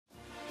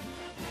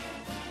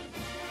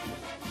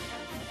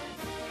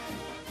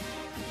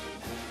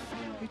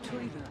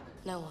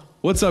No one.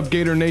 What's up,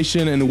 Gator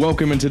Nation, and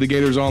welcome into the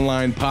Gators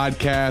Online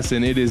Podcast.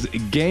 And it is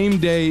game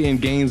day in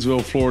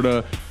Gainesville,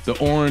 Florida, the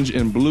orange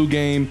and blue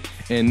game.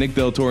 And Nick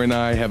Del Torre and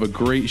I have a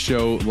great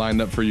show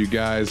lined up for you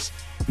guys.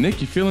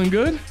 Nick, you feeling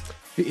good?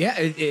 Yeah,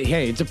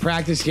 hey, it's a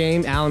practice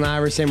game. Al and I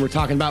were saying we're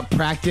talking about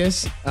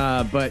practice,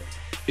 but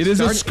it is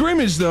a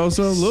scrimmage, though.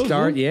 So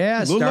starting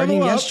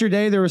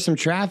yesterday, there was some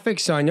traffic.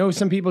 So I know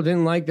some people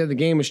didn't like that the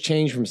game was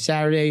changed from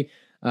Saturday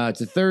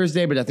to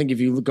Thursday, but I think if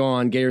you go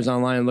on Gators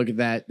Online and look at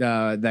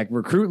that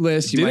recruit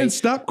list, you didn't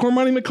stop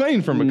Cormani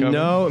McLean from coming.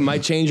 No, it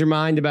might change your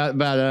mind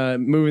about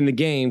moving the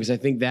game, because I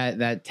think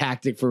that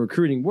tactic for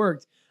recruiting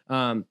worked.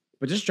 But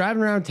just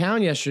driving around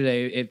town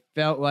yesterday, it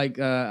felt like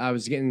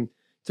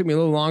took me a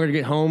little longer to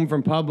get home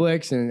from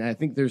Publix, and I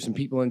think there's some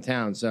people in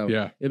town. So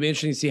yeah, it'll be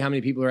interesting to see how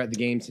many people are at the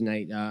game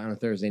tonight on a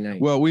Thursday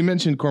night. Well, we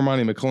mentioned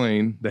Cormani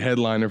McLean, the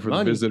headliner for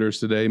the visitors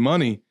today.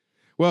 Money.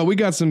 Well, we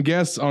got some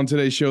guests on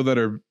today's show that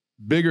are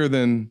bigger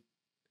than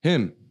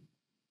him.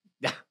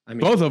 Yeah, I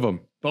mean, both of them.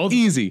 Both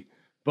easy.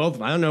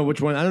 Both. I don't know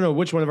which one. I don't know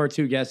which one of our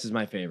two guests is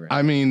my favorite.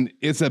 I mean,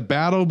 it's a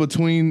battle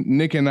between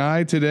Nick and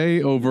I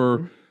today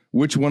over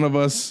which one of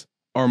us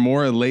are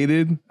more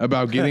elated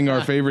about getting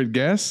our favorite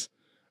guests.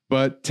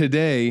 But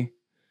today,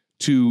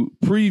 to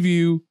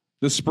preview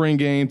the spring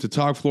game, to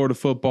talk Florida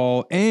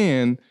football,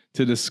 and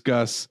to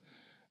discuss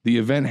the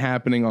event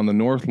happening on the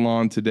North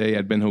Lawn today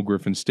at Ben Hill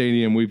Griffin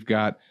Stadium, we've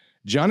got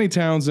Johnny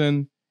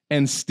Townsend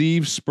and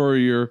Steve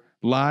Spurrier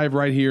live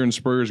right here in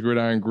Spurrier's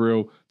Gridiron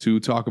Grill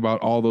to talk about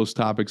all those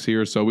topics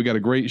here. So we got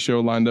a great show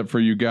lined up for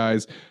you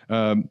guys.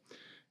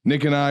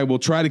 Nick and I will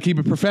try to keep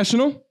it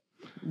professional,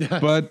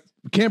 but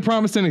can't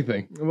promise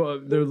anything.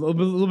 Well, there's a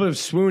little bit of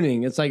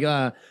swooning. It's like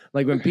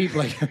when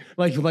people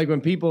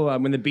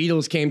when the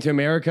Beatles came to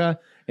America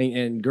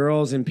and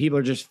girls and people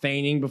are just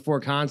fainting before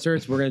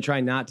concerts. We're going to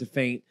try not to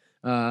faint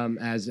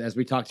as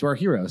we talk to our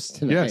heroes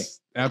tonight. Yes,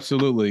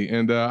 absolutely.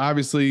 And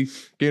obviously,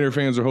 Gator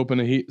fans are hoping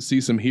to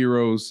see some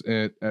heroes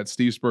at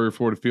Steve Spurrier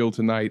Florida Field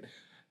tonight.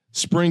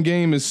 Spring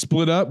game is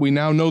split up. We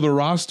now know the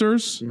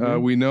rosters.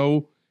 Mm-hmm. We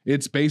know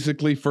it's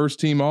basically first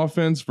team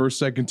offense,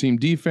 second team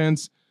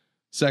defense,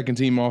 second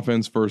team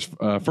offense,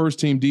 first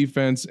team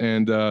defense,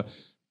 and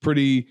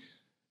pretty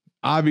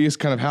obvious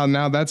kind of how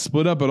now that's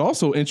split up, but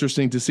also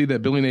interesting to see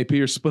that Billy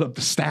Napier split up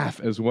the staff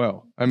as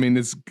well. I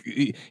mean,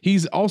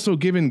 he's also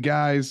given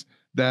guys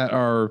that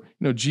are,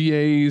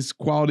 GAs,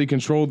 quality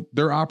control,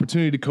 their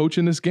opportunity to coach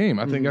in this game.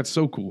 I think that's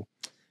so cool.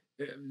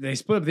 They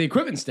split up the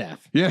equipment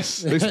staff. Yes,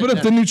 they split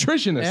up the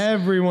nutritionists.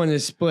 Everyone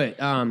is split.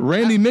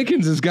 Randy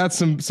Mickens has got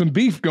some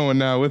beef going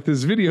now with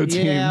his video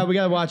team. Yeah, we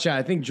got to watch out.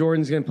 I think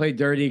Jordan's going to play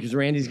dirty because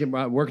Randy's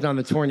working on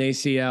the torn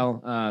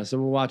ACL. So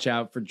we'll watch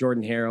out for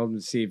Jordan Harold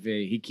and see if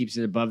he keeps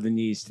it above the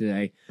knees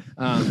today.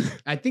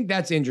 I think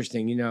that's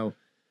interesting.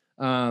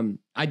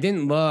 I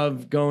didn't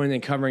love going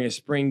and covering a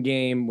spring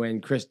game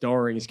when Chris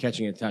Doering is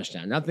catching a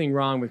touchdown. Nothing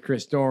wrong with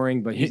Chris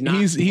Doering, but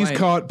he's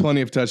caught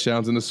plenty of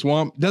touchdowns in the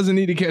swamp. Doesn't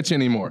need to catch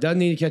anymore.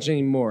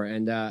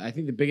 And I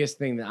think the biggest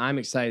thing that I'm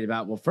excited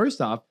about, well,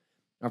 first off,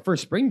 our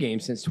first spring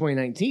game since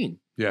 2019.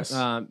 Yes.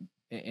 And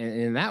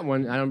in that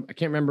one, I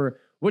can't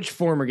remember which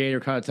former Gator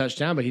caught a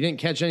touchdown, but he didn't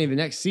catch any of the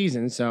next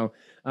season. So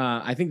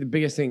I think the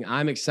biggest thing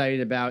I'm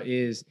excited about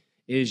is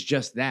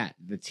just that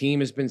the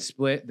team has been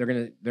split. They're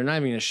not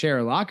even gonna share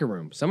a locker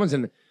room.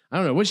 I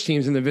don't know which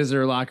team's in the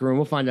visitor locker room.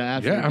 We'll find out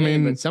after the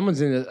game, but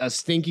someone's in a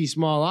stinky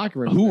small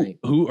locker room.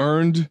 Who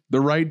earned the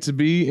right to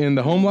be in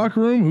the home locker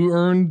room? Who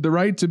earned the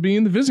right to be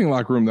in the visiting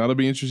locker room? That'll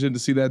be interesting to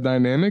see that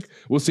dynamic.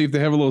 We'll see if they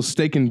have a little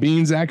steak and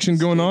beans action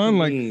going on.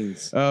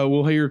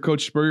 We'll hear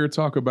Coach Spurrier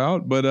talk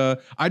about.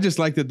 But I just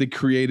like that they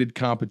created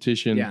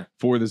competition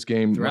for this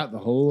game throughout the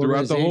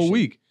whole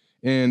week.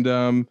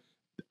 And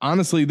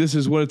honestly, this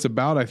is what it's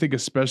about. I think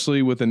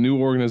especially with a new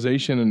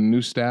organization and a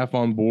new staff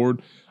on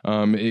board,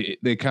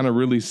 they kind of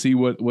really see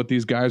what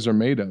these guys are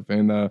made of.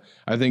 And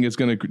I think it's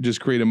going to just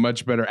create a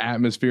much better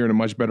atmosphere and a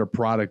much better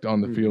product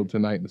on the field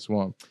tonight in the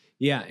Swamp.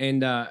 Yeah,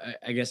 and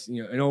I guess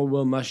an old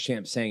Will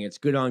Muschamp saying it's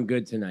good on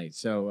good tonight.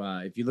 So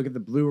if you look at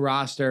the blue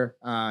roster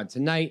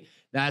tonight,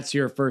 that's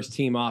your first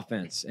team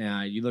offense.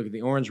 You look at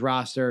the orange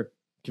roster,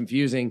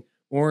 confusing.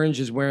 Orange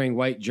is wearing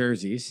white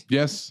jerseys.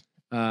 Yes.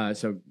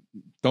 So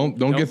don't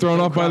get thrown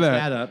off by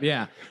that.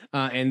 Yeah.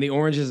 And the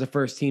orange is the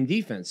first team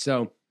defense.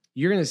 So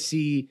you're going to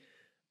see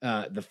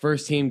the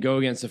first team go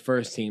against the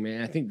first team.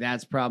 And I think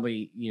that's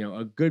probably,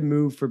 a good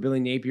move for Billy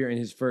Napier in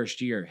his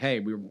first year.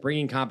 Hey, we're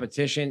bringing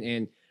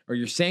competition or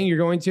you're saying you're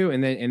going to,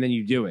 and then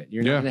you do it.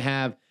 You're not going to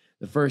have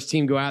the first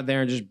team go out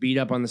there and just beat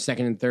up on the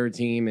second and third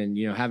team and,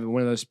 have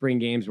one of those spring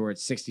games where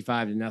it's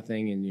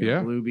 65-0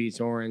 and blue beats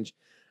orange.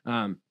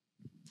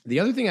 The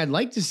other thing I'd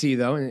like to see,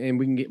 though, and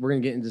we're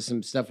going to get into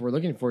some stuff we're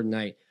looking for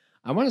tonight.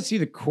 I want to see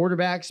both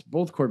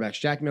quarterbacks,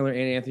 Jack Miller and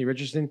Anthony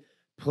Richardson,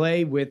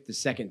 play with the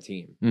second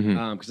team.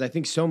 Because I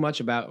think so much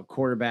about a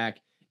quarterback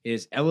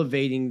is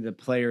elevating the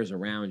players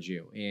around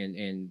you.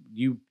 And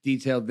you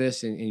detailed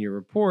this in your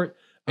report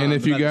And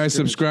if you guys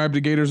subscribe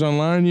to Gators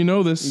Online, you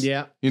know this.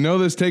 Yeah. You know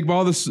this. Take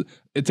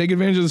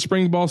advantage of the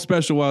spring ball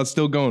special while it's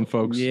still going,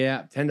 folks.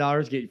 Yeah.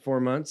 $10, get you 4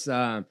 months.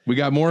 We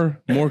got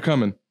more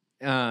coming.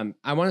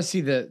 I want to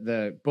see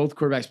the both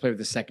quarterbacks play with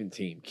the second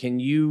team. Can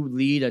you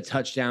lead a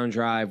touchdown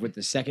drive with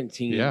the second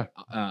team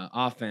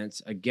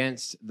offense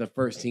against the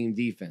first team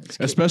defense?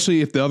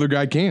 Especially if the other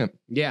guy can't.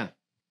 Yeah.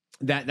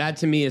 That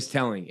to me is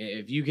telling.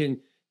 If you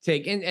can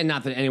take, and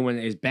not that anyone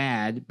is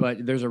bad,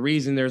 but there's a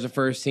reason there's a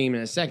first team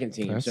and a second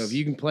team. So if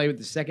you can play with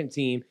the second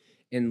team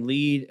and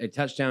lead a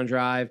touchdown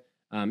drive,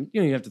 you don't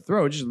even have to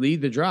throw, just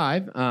lead the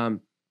drive.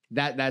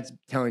 That's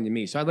telling to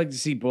me. So I'd like to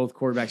see both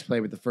quarterbacks play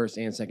with the first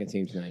and second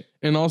team tonight.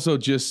 And also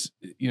just,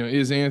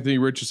 is Anthony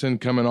Richardson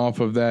coming off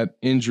of that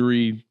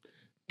injury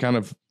kind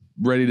of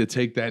ready to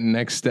take that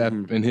next step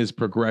in his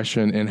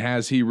progression? And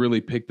has he really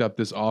picked up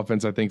this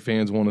offense? I think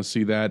fans want to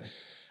see that.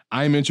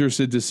 I'm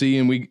interested to see,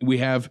 and we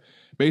have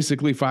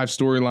basically 5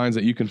 storylines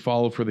that you can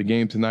follow for the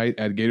game tonight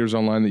at Gators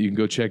Online that you can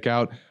go check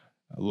out.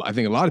 I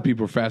think a lot of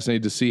people are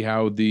fascinated to see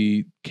how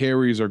the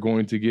carries are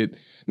going to get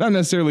not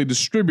necessarily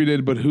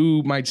distributed, but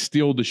who might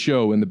steal the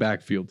show in the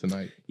backfield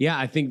tonight. Yeah,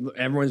 I think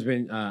everyone's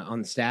been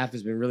on the staff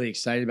has been really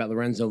excited about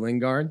Lorenzo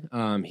Lingard.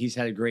 He's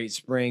had a great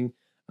spring.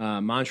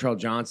 Montrell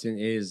Johnson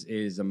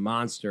is a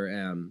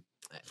monster.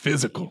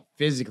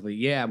 Physically,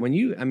 yeah.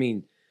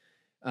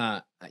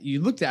 I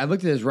looked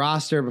at his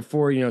roster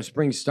before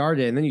spring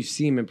started, and then you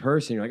see him in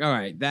person. You're like, all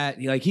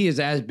right, he is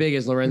as big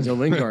as Lorenzo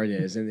Lingard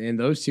is, and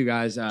those two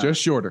guys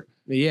just shorter.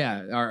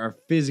 Yeah, are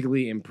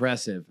physically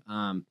impressive.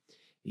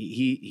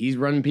 He's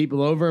running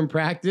people over in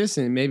practice,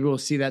 and maybe we'll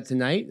see that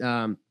tonight.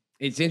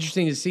 It's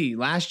interesting to see.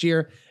 Last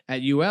year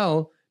at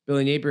UL,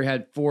 Billy Napier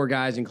had 4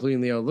 guys,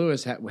 including Leo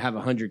Lewis, have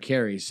 100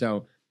 carries.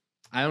 So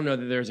I don't know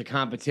that there's a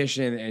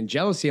competition and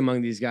jealousy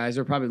among these guys.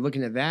 They're probably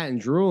looking at that and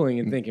drooling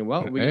and thinking,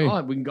 well, we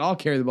can all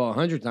carry the ball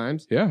 100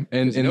 times. Yeah,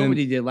 and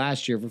nobody did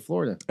last year for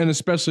Florida. And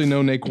especially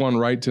no Naquan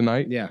Wright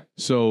tonight. Yeah.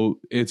 So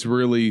it's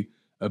really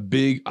a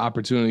big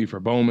opportunity for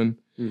Bowman.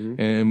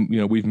 Mm-hmm.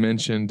 And, we've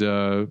mentioned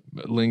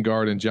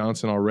Lingard and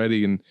Johnson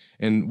already,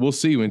 and we'll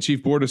see. When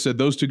Chief Borda said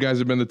those 2 guys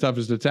have been the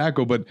toughest to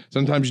tackle, but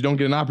sometimes you don't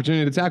get an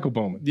opportunity to tackle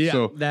Bowman. Yeah,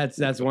 so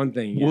that's one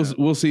thing. Yeah.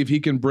 We'll see if he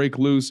can break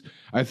loose.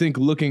 I think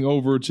looking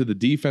over to the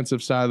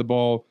defensive side of the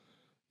ball,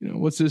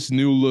 what's this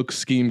new look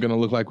scheme going to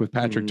look like with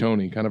Patrick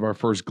Toney? Kind of our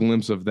first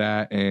glimpse of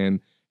that, and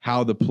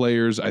how the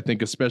players, I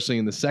think, especially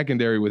in the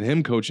secondary with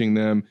him coaching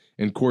them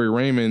and Corey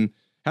Raymond,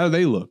 how do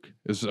they look?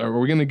 Are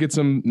we going to get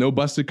some no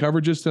busted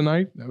coverages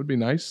tonight? That would be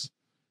nice,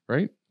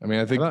 right?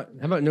 I think. How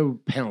about no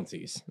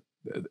penalties?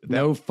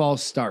 No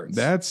false starts.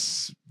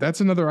 That's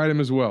another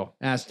item as well.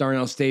 Asked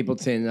Darnell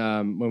Stapleton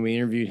when we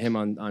interviewed him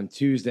on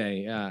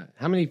Tuesday.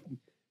 How many?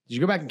 Did you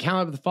go back and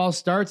count up the false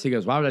starts? He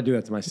goes, "Why would I do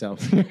that to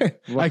myself?"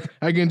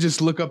 I can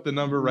just look up the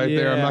number right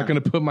there. I'm not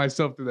going to put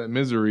myself through that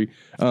misery.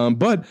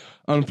 But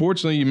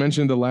unfortunately, you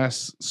mentioned the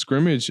last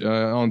scrimmage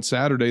on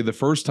Saturday, the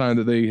first time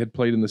that they had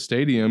played in the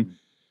stadium.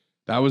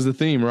 That was the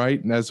theme,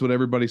 right? And that's what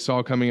everybody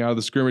saw coming out of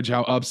the scrimmage,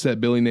 how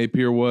upset Billy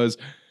Napier was.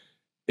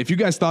 If you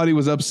guys thought he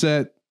was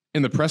upset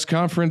in the press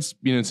conference,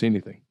 you didn't see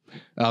anything.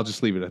 I'll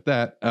just leave it at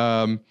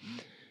that.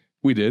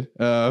 We did.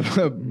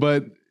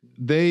 But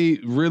they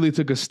really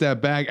took a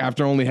step back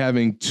after only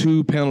having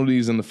 2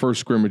 penalties in the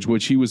first scrimmage,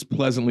 which he was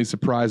pleasantly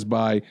surprised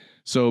by.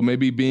 So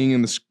maybe being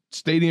in the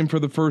stadium for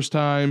the first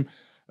time,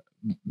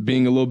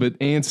 being a little bit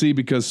antsy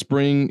because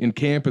spring and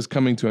camp is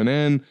coming to an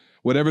end.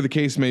 Whatever the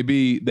case may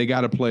be, they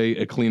got to play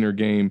a cleaner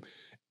game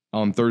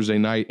on Thursday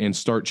night and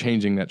start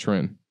changing that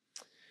trend.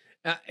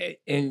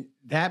 And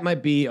that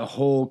might be a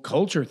whole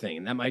culture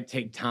thing. That might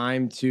take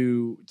time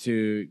to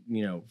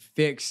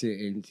fix it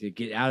and to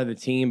get out of the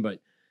team. But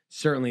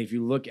certainly, if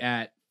you look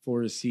at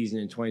Florida's season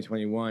in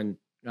 2021,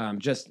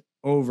 just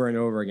over and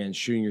over again,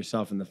 shooting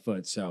yourself in the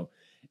foot. So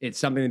it's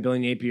something that Billy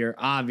Napier,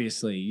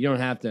 obviously, you don't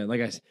have to, like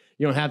I said,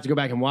 you don't have to go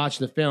back and watch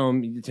the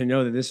film to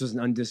know that this was an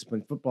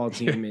undisciplined football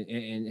team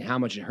and how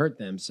much it hurt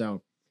them.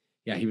 So,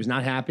 yeah, he was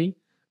not happy.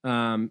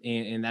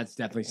 And that's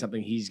definitely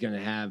something he's going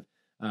to have,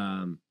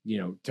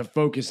 to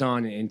focus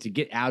on and to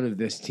get out of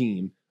this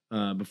team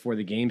before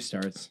the game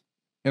starts.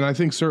 And I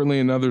think certainly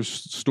another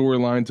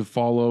storyline to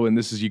follow, and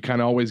this is, you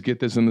kind of always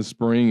get this in the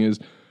spring, is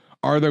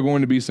are there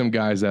going to be some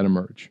guys that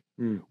emerge?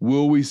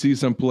 Will we see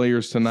some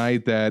players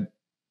tonight that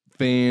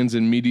fans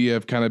and media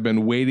have kind of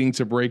been waiting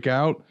to break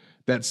out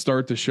that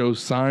start to show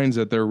signs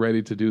that they're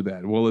ready to do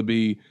that? Will it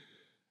be,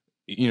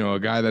 a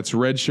guy that's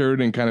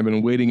redshirted and kind of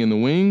been waiting in the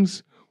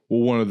wings?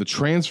 Will one of the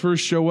transfers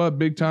show up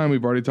big time?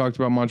 We've already talked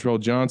about Montrell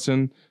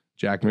Johnson.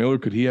 Jack Miller,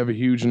 could he have a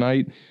huge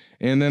night?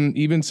 And then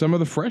even some of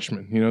the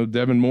freshmen.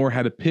 Devin Moore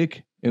had a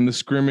pick in the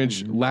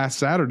scrimmage last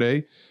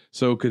Saturday.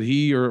 So could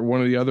he or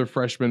one of the other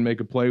freshmen make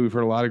a play? We've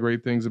heard a lot of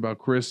great things about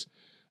Chris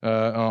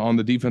on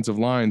the defensive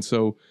line.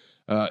 So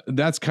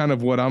that's kind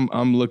of what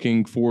I'm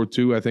looking forward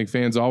to. I think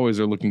fans always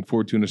are looking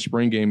forward to in a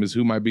spring game is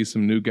who might be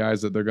some new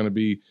guys that they're going to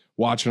be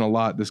watching a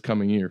lot this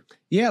coming year.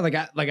 Yeah,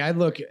 I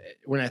look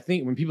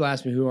when people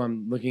ask me who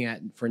I'm looking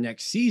at for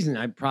next season,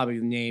 I'd probably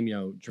name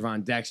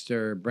Javon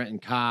Dexter, Brenton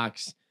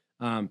Cox.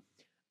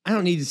 I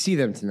don't need to see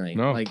them tonight.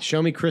 No. Like,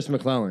 show me Chris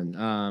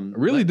McClellan.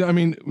 Really, I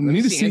mean, we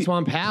need to see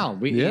Antoine Powell. I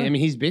mean,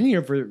 he's been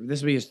here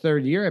this will be his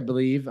third year, I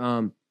believe.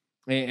 And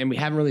we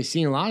haven't really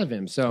seen a lot of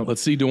him. So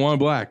let's see DeJuan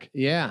Black.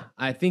 Yeah,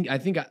 I think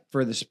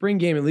for the spring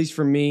game, at least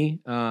for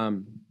me,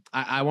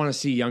 I want to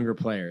see younger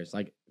players.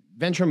 Like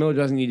Ventrell Miller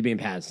doesn't need to be in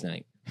pads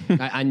tonight.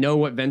 I know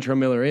what Ventrell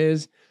Miller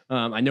is.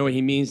 I know what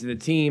he means to the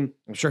team.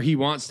 I'm sure he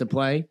wants to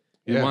play.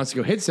 He wants to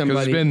go hit somebody.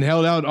 Because he's been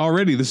held out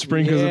already this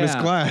spring because of his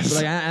class.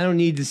 But I don't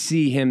need to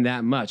see him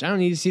that much. I don't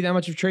need to see that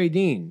much of Trey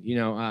Dean.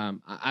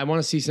 I want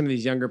to see some of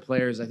these younger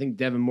players. I think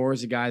Devin Moore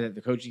is a guy that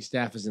the coaching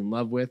staff is in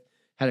love with.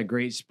 Had a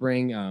great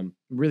spring.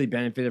 Really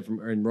benefited from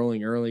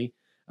enrolling early.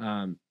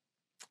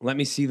 Let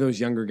me see those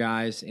younger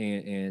guys,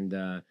 and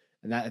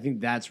I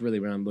think that's really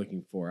what I'm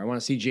looking for. I want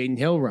to see Jaden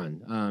Hill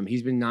run.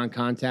 He's been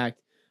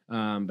non-contact, but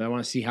I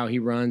want to see how he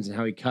runs and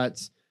how he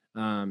cuts.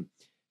 I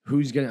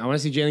want to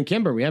see Jalen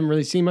Kimber. We haven't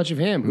really seen much of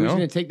him. Who's going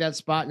to take that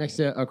spot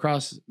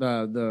across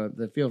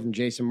the field from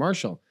Jason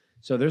Marshall?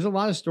 So there's a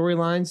lot of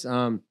storylines,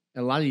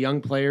 a lot of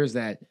young players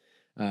that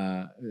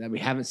we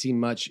haven't seen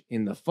much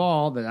in the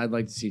fall that I'd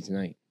like to see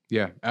tonight.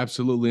 Yeah,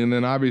 absolutely. And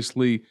then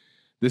obviously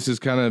this is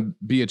kind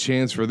of be a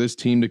chance for this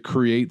team to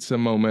create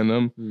some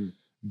momentum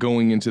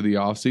going into the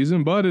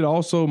offseason, but it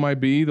also might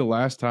be the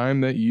last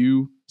time that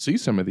you see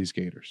some of these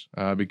Gators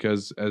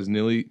because as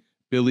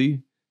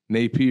Billy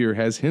Napier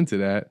has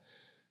hinted at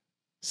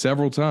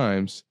several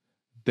times,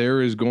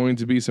 there is going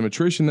to be some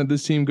attrition that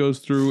this team goes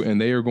through,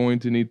 and they are going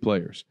to need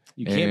players.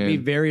 You can't be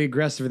very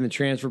aggressive in the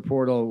transfer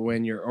portal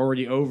when you're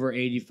already over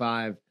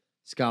 85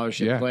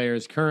 scholarship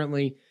players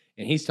currently,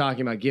 and he's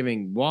talking about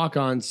giving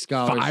walk-on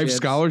scholarships. 5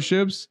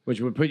 scholarships?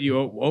 Which would put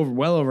you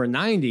well over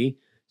 90.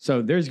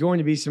 So there's going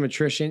to be some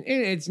attrition,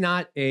 and it's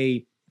not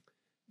a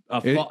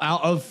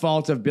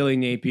fault of Billy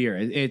Napier.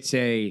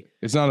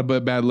 It's not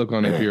a bad look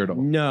on Napier at all.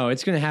 No,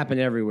 it's going to happen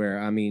everywhere.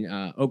 I mean,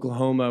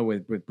 Oklahoma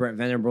with Brett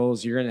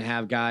Venables, you're going to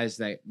have guys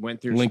that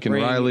went through Lincoln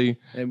Riley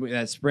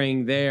that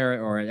spring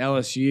there, or at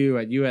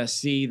LSU, at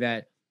USC.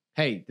 That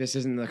this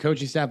isn't the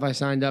coaching staff I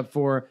signed up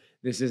for.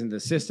 This isn't the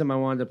system I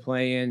wanted to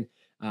play in.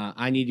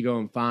 I need to go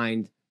and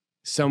find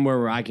somewhere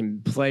where I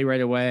can play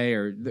right away,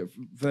 or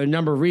for a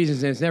number of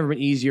reasons. And it's never been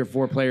easier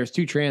for players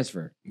to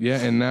transfer. Yeah,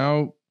 and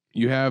now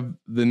you have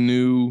the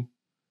new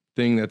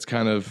thing that's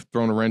kind of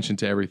thrown a wrench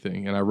into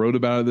everything. And I wrote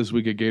about it this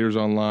week at Gators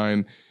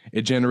Online.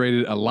 It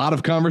generated a lot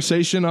of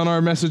conversation on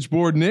our message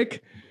board,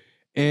 Nick.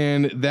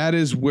 And that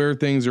is where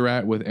things are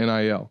at with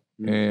NIL.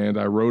 And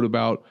I wrote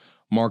about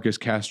Marcus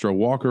Castro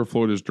Walker,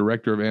 Florida's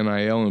director of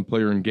NIL and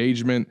player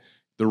engagement,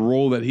 the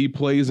role that he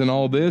plays in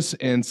all this,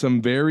 and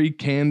some very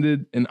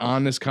candid and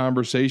honest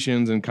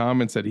conversations and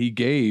comments that he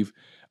gave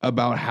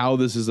about how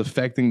this is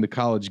affecting the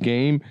college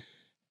game,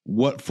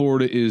 what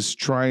Florida is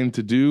trying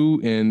to do,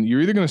 and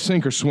you're either going to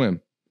sink or swim.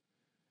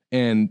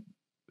 And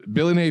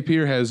Billy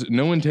Napier has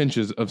no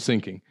intentions of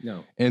sinking.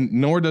 No. And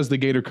nor does the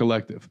Gator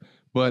Collective.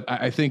 But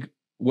I think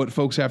what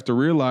folks have to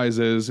realize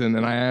is, and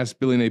I asked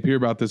Billy Napier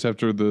about this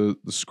after the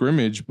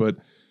scrimmage, but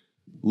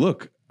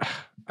look,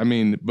 I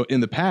mean, but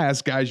in the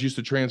past, guys used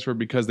to transfer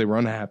because they were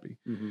unhappy.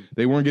 Mm-hmm.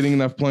 They weren't getting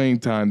enough playing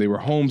time. They were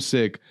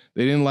homesick.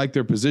 They didn't like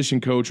their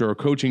position coach or a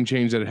coaching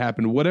change that had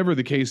happened, whatever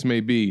the case may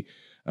be.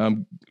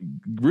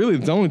 Really,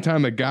 the only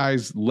time that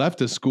guys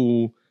left a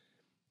school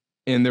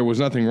and there was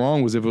nothing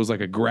wrong was if it was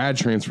like a grad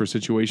transfer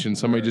situation.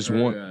 Somebody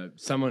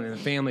someone in the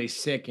family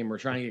sick and we're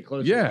trying to get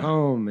closer to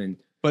home.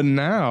 But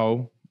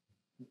now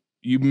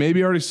you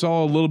maybe already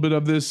saw a little bit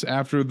of this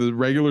after the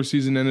regular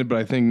season ended, but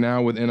I think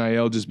now with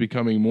NIL just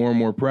becoming more and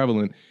more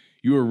prevalent,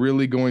 you are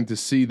really going to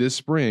see this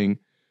spring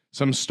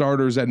some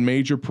starters at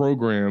major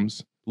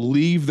programs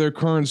leave their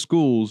current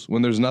schools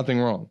when there's nothing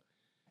wrong.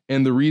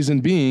 And the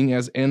reason being,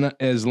 as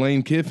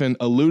Lane Kiffin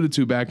alluded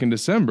to back in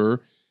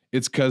December,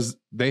 it's because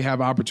they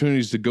have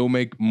opportunities to go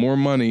make more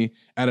money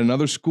at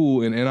another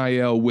school in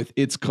NIL with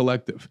its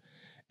collective.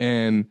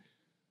 And,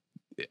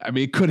 I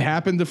mean, it could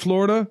happen to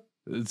Florida.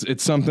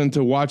 It's something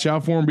to watch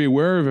out for and be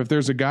aware of. If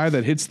there's a guy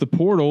that hits the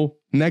portal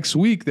next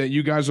week that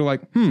you guys are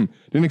like, didn't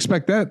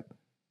expect that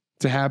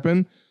to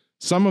happen,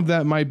 some of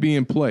that might be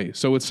in play.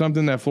 So it's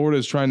something that Florida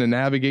is trying to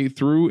navigate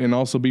through and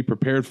also be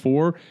prepared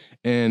for.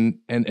 And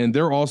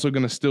they're also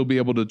going to still be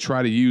able to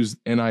try to use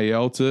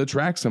NIL to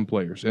attract some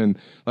players. And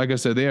like I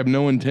said, they have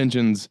no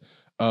intentions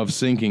of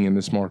sinking in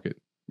this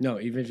market. No,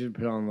 even if you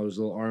put on those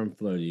little arm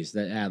floaties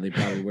that Adley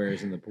probably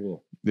wears in the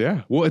pool.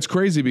 Yeah. Well, it's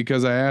crazy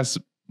because I asked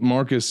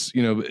Marcus,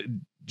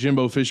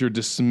 Jimbo Fisher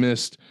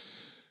dismissed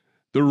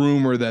the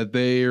rumor that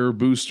their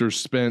boosters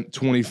spent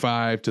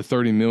 $25 to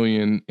 $30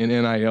 million in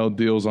NIL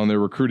deals on their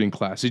recruiting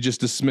class. He just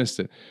dismissed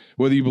it.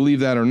 Whether you believe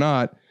that or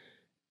not,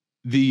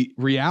 the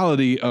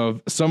reality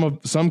of some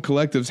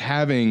collectives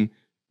having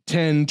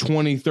 10,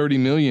 20, 30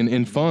 million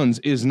in funds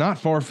is not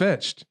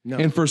far-fetched. No.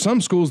 And for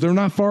some schools, they're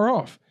not far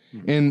off.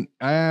 Mm-hmm. And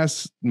I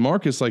asked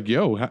Marcus,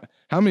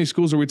 how many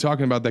schools are we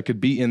talking about that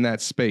could be in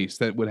that space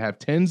that would have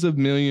tens of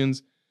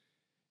millions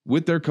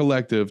with their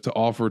collective to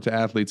offer to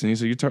athletes? And he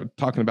said, you're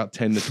talking about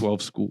 10 to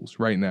 12 schools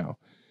right now.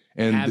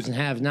 And haves and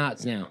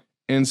have-nots now.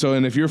 And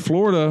if you're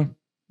Florida,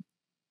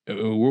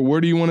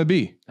 Where do you want to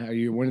be? Are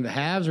you one of the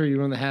haves or are you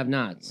one of the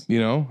have-nots?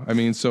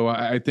 So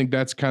I think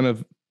that's kind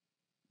of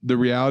the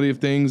reality of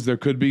things. There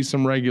could be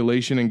some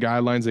regulation and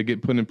guidelines that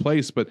get put in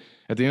place, but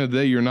at the end of the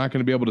day, you're not going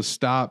to be able to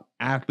stop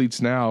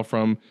athletes now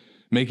from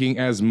making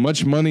as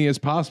much money as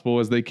possible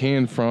as they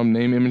can from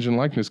name, image, and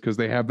likeness because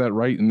they have that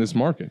right in this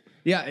market.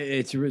 Yeah,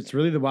 it's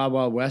really the Wild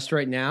Wild West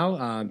right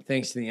now,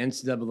 thanks to the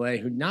NCAA,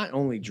 who not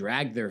only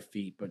dragged their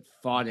feet, but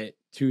fought it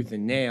tooth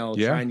and nail,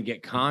 trying to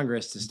get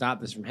Congress to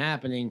stop this from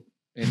happening.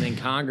 And then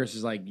Congress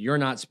is like, you're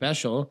not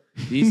special.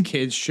 These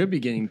kids should be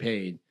getting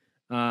paid.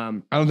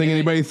 I don't think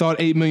anybody thought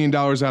 $8 million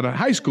out of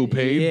high school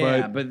paid.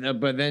 Yeah,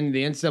 but then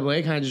the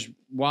NCAA kind of just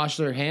washed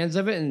their hands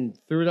of it and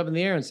threw it up in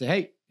the air and said,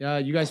 hey,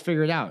 you guys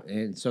figure it out.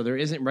 And so there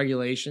isn't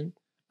regulation.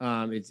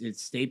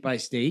 It's state by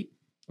state.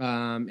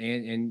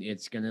 And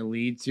it's going to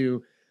lead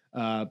to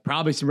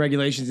probably some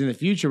regulations in the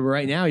future. But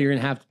right now, you're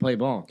going to have to play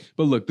ball.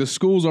 But look, the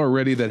schools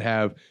already that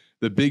have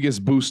the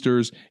biggest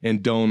boosters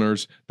and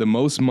donors, the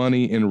most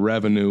money in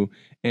revenue,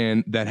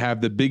 and that have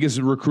the biggest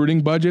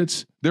recruiting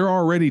budgets, they're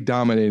already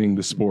dominating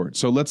the sport.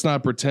 So let's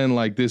not pretend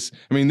like this.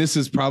 I mean, this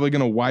is probably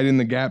going to widen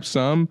the gap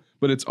some,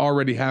 but it's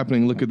already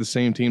happening. Look at the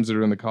same teams that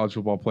are in the college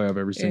football playoff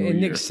every single year.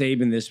 And Nick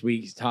Saban this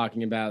week is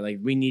talking about, like,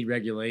 we need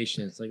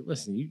regulation. It's like,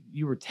 listen,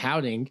 you were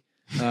touting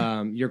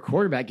your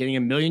quarterback getting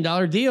 $1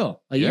 million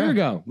deal a year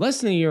ago, less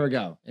than a year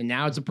ago. And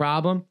now it's a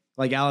problem.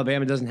 Like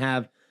Alabama doesn't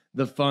have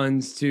the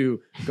funds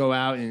to go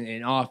out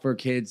and offer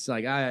kids.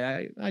 Like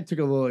I took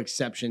a little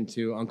exception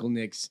to Uncle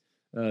Nick's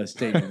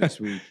statement this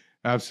week.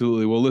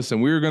 Absolutely. Well,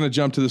 listen, we're going to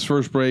jump to this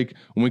first break.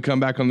 When we come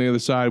back on the other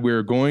side, we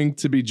are going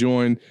to be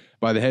joined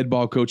by the head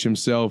ball coach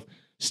himself,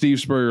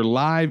 Steve Spurrier,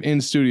 live in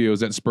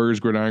studios at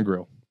Spurrier's Gridiron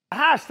Grill.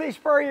 Hi, Steve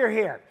Spurrier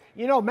here.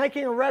 You know,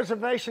 making a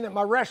reservation at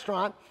my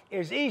restaurant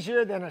is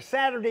easier than a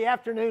Saturday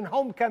afternoon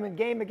homecoming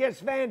game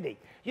against Vandy.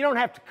 You don't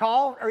have to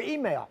call or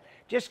email.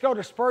 Just go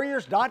to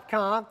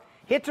spurriers.com,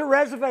 hit the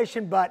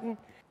reservation button,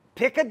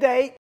 pick a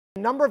date, a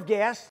number of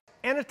guests,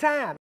 and a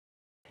time.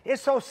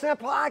 It's so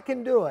simple, I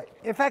can do it.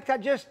 In fact, I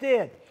just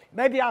did.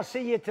 Maybe I'll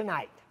see you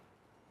tonight.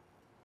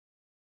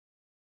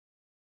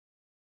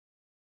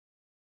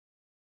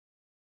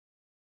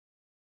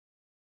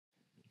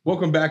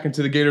 Welcome back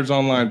into the Gators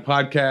Online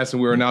Podcast,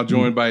 and we are now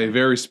joined by a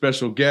very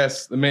special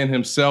guest, the man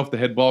himself, the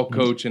head ball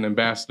coach and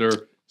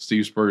ambassador,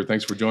 Steve Spurrier.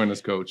 Thanks for joining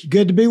us, Coach.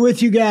 Good to be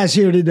with you guys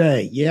here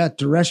today. Yeah, at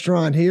the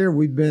restaurant here,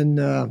 we've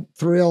been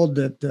thrilled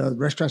that the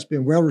restaurant's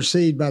been well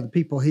received by the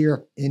people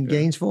here in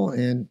Gainesville,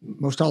 and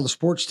most all the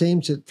sports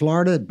teams at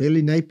Florida,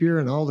 Billy Napier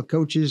and all the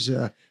coaches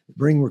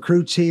bring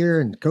recruits here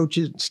and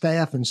coaches and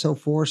staff and so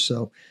forth.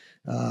 So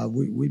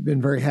we've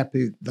been very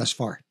happy thus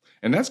far.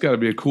 And that's got to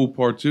be a cool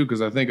part, too,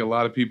 because I think a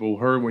lot of people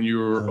heard when you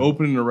were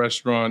opening the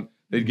restaurant,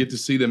 they'd get to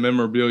see the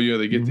memorabilia,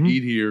 they get to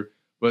eat here.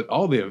 But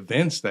all the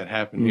events that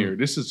happen here,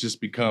 this has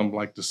just become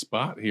like the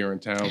spot here in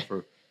town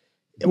for.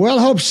 Well,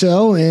 I hope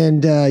so.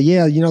 And,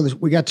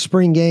 we got the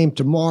spring game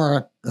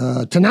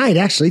tonight,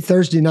 actually,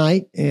 Thursday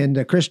night.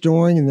 And Chris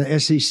Doring and the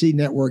SEC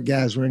Network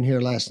guys were in here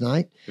last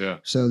night. Yeah.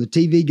 So the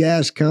TV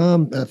guys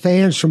come,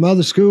 fans from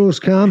other schools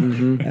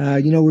come.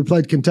 We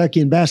played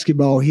Kentucky in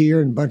basketball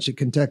here, and a bunch of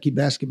Kentucky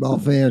basketball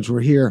fans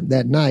were here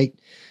that night.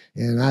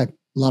 And I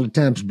a lot of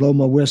times blow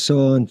my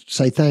whistle and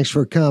say thanks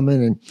for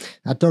coming. And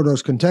I told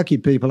those Kentucky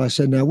people, I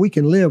said, now we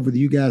can live with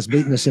you guys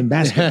beating us in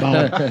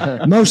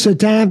basketball most of the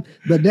time,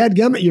 but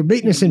dadgummit, you're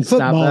beating us in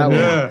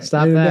football.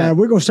 Stop that.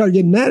 We're going to start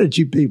getting mad at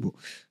you people.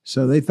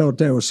 So they thought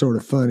that was sort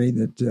of funny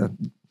that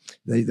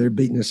they're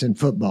beating us in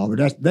football.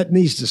 But that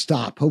needs to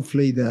stop.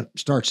 Hopefully that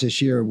starts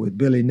this year with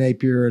Billy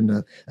Napier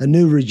and a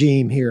new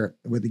regime here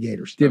with the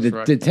Gators.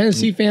 Did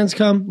Tennessee fans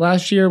come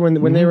last year when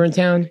they were in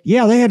town?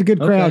 Yeah, they had a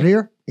good crowd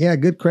here. Yeah, a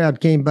good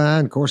crowd came by.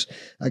 And, of course,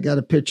 I got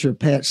a picture of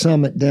Pat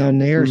Summitt down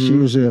there. She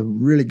was a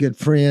really good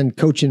friend,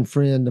 coaching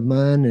friend of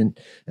mine, and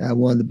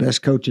one of the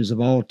best coaches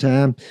of all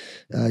time.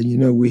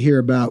 We hear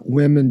about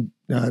women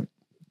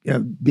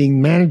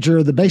being manager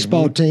of the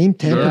baseball team,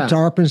 Tampa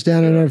Tarpons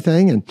down and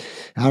everything. And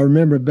I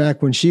remember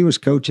back when she was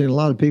coaching, a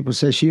lot of people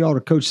said she ought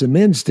to coach the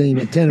men's team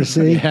at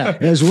Tennessee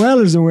as well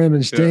as the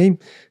women's team.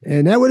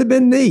 And that would have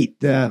been neat.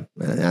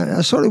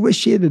 I sort of wish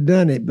she had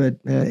done it, but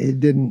it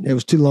didn't. It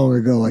was too long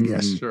ago, I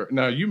guess. Sure.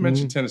 Now, you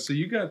mentioned Tennessee.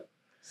 You got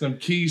some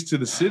keys to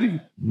the city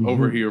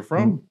over here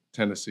from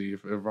Tennessee.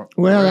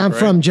 I'm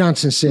from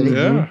Johnson City.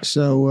 Yeah.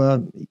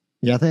 So,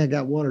 I think I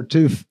got one or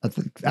two. I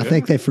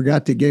think they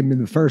forgot to give me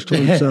the first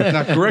one. So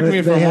now, correct me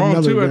if I'm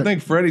wrong, too. I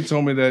think Freddie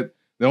told me that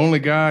the only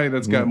guy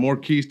that's got more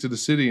keys to the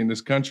city in this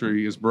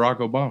country is Barack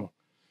Obama.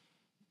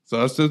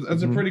 So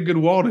that's a pretty good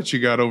wall that you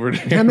got over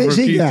there. How many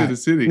keys to the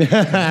city?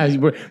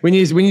 we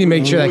need to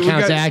make sure that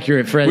count's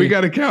accurate, Freddie. We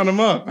got to count them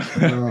up.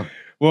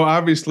 Well,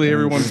 obviously,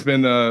 everyone's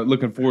been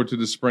looking forward to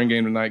the spring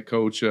game tonight,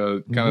 Coach.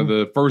 Kind of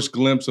the first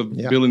glimpse of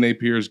Billy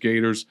Napier's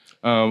Gators.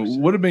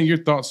 What have been your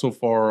thoughts so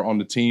far on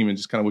the team and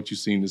just kind of what you've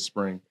seen this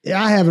spring?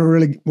 Yeah, I haven't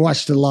really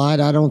watched a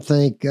lot. I don't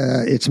think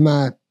it's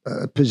my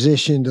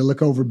position to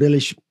look over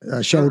Billy's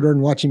shoulder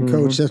and watch him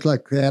coach, just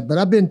like that. But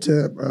I've been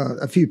to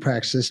a few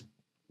practices.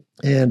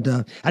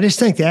 And I just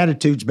think the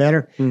attitude's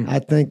better. I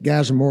think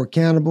guys are more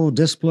accountable,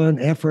 discipline,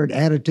 effort,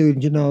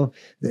 attitude. You know,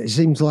 it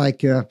seems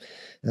like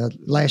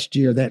last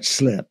year that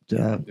slipped.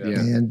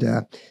 And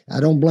I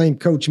don't blame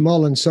Coach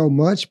Mullen so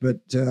much, but,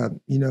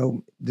 you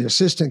know, the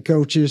assistant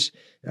coaches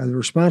are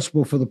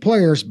responsible for the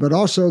players, but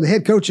also the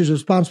head coach is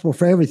responsible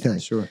for everything.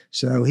 Sure.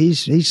 So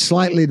he's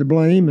slightly to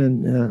blame,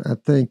 and I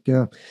think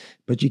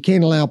but you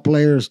can't allow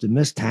players to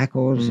miss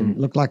tackles and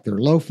look like they're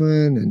loafing,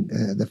 and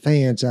the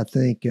fans, I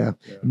think,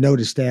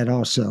 noticed that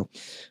also.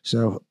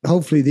 So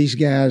hopefully these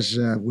guys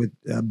with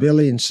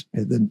Billy and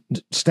the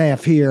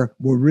staff here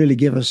will really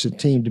give us a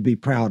team to be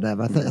proud of.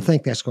 I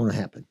think that's going to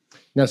happen.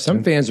 Now,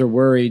 some fans are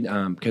worried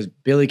because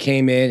Billy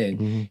came in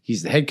and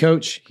he's the head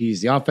coach,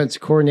 he's the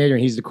offensive coordinator,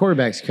 and he's the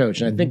quarterback's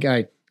coach. And I think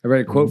I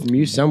read a quote from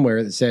you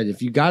somewhere that said,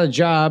 if you got a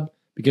job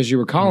because you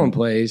were calling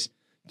plays,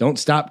 don't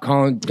stop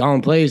calling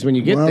plays when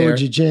you get there. Why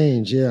would you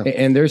change? Yeah.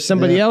 And there's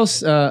somebody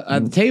else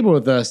at the table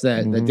with us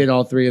that did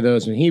all three of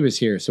those when he was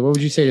here. So what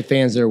would you say to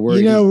fans that are worried?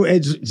 You know,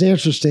 it's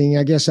interesting.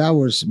 I guess I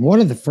was one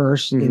of the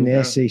first in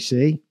the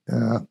SEC.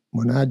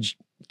 When I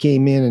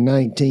came in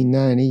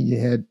 1990, you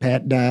had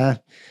Pat Dye.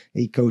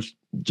 He coached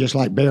just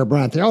like Bear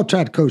Bryant. They all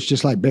tried to coach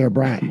just like Bear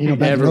Bryant, you know,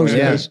 back in those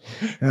days.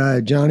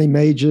 Johnny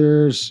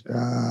Majors,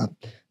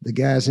 the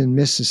guys in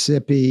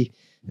Mississippi,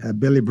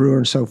 Billy Brewer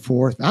and so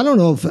forth. I don't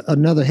know if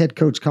another head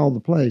coach called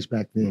the plays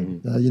back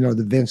then, you know,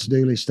 the Vince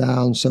Dooley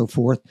style and so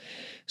forth.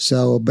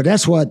 So, but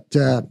that's what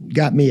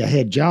got me a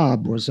head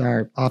job was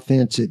our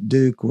offense at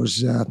Duke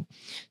was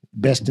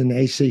best in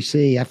the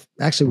ACC.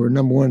 Actually, we're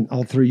number one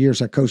all 3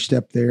 years I coached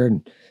up there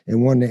and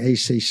won the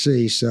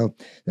ACC. So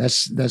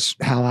that's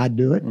how I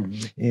do it.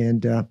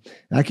 And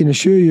I can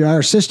assure you our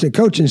assistant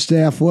coaching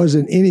staff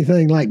wasn't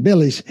anything like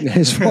Billy's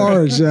as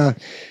far as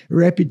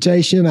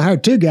reputation. I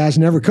hired two guys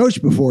never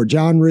coached before,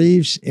 John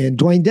Reeves and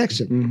Dwayne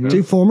Dixon,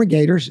 two former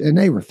Gators, and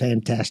they were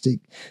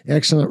fantastic,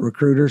 excellent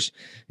recruiters.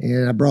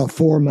 And I brought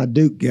four of my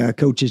Duke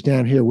coaches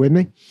down here with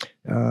me.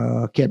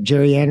 Kept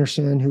Jerry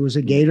Anderson, who was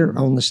a Gator,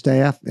 on the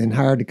staff, and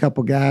hired a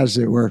couple guys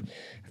that were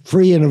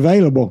free and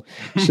available.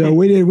 So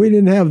we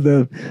didn't have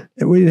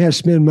to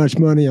spend much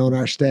money on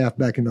our staff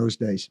back in those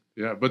days.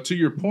 Yeah, but to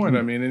your point,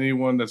 I mean,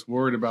 anyone that's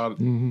worried about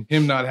him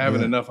not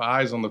having enough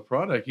eyes on the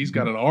product, he's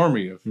got an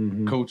army of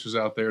coaches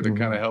out there to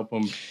kind of help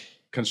him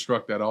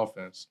construct that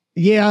offense.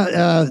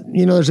 Yeah,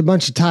 you know, there's a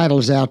bunch of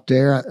titles out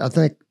there. I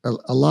think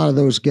a lot of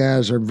those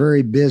guys are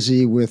very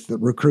busy with the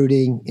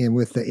recruiting and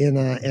with the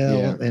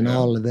NIL and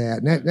all of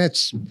that. And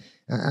that's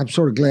I'm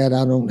sort of glad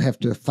I don't have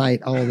to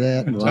fight all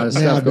that. A lot of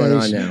stuff going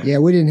on now. Yeah,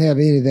 we didn't have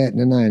any of that in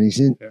the 90s.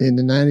 In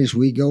the 90s,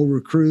 we go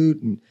recruit,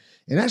 and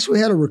that's we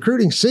had a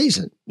recruiting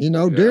season. You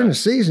know, during the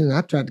season, I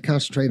tried to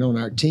concentrate on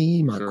our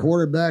team, our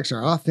quarterbacks,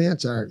 our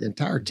offense, our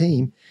entire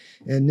team.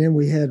 And then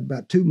we had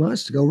about 2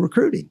 months to go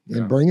recruiting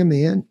and bring them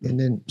in and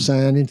then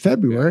sign in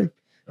February.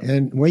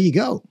 And away you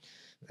go.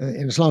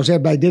 And as long as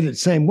everybody did it the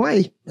same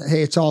way,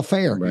 hey, it's all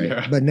fair. Right.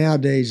 Yeah. But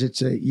nowadays,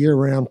 it's a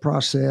year-round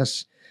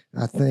process.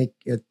 I think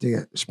at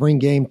the spring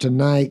game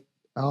tonight,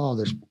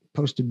 there's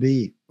supposed to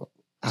be,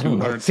 I don't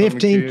know,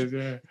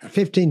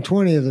 15,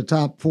 20 of the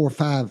top 4 or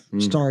 5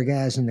 star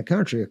guys in the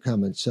country are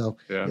coming. So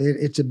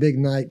it's a big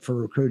night for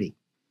recruiting.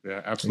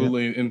 Yeah,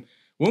 absolutely. Yeah. And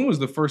when was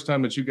the first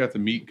time that you got to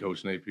meet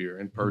Coach Napier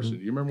in person? Do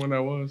you remember when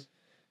that was?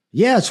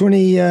 Yeah, it's when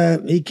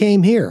he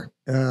came here.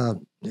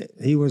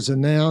 He was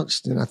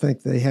announced, and I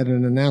think they had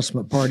an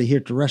announcement party here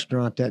at the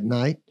restaurant that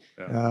night.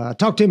 I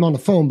talked to him on the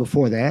phone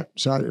before that.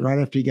 So right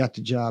after he got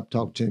the job,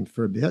 talked to him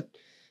for a bit.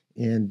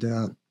 And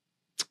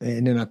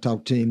then I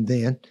talked to him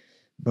then.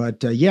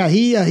 But,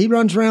 he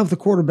runs around with the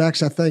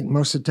quarterbacks, I think,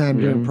 most of the time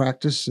during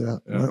practice.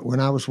 When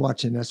I was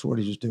watching, that's what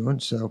he was doing.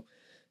 So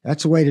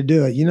that's the way to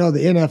do it. You know,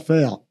 the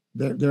NFL,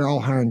 they're all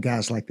hiring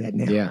guys like that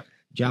now. Yeah.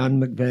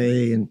 John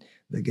McVay and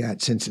the guy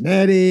at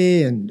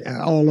Cincinnati and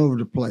all over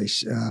the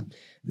place.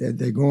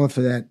 They're going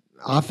for that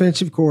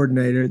offensive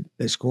coordinator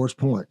that scores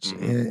points.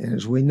 And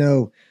as we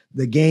know,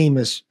 the game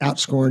is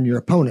outscoring your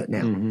opponent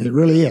now. It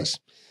really is.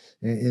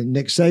 And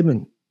Nick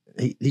Saban,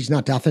 he's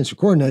not the offensive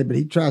coordinator, but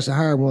he tries to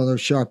hire one of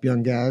those sharp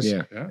young guys,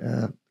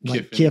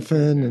 like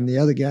Kiffin and the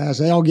other guys.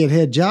 They all get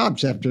head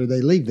jobs after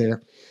they leave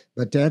there.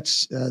 But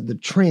that's the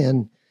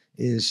trend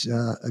is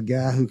a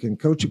guy who can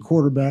coach your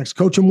quarterbacks,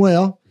 coach them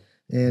well,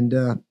 and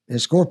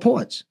score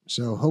points.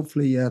 So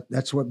hopefully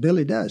that's what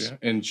Billy does.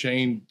 Yeah. And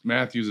Shane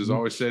Matthews has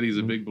always said he's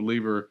a big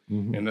believer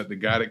in that the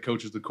guy that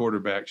coaches the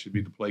quarterback should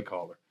be the play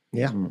caller.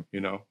 Yeah.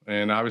 You know,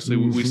 and obviously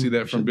we see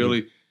that from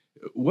Billy.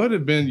 What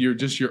have been your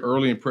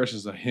early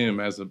impressions of him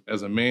as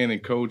a man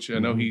and coach? I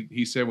know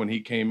he said when he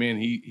came in,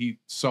 he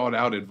sought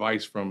out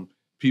advice from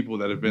people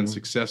that have been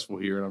successful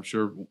here, and I'm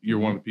sure you're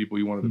one of the people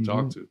he wanted to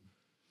talk to.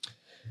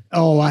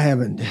 Oh, I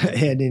haven't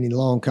had any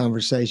long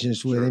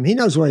conversations with him. He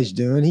knows what he's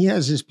doing. He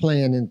has his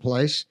plan in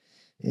place,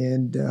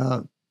 and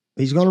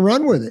he's going to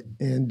run with it.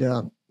 And,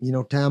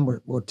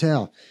 time will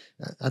tell.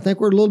 I think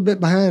we're a little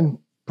bit behind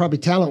probably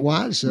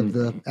talent-wise of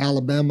the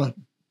Alabama,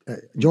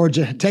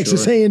 Georgia,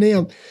 Texas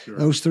A&M.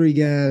 Those 3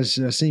 guys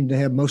seem to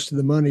have most of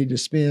the money to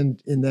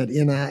spend in that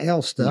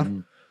NIL stuff.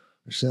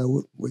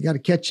 So we got to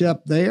catch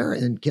up there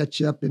and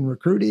catch up in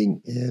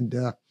recruiting. And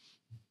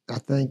I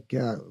think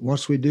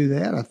once we do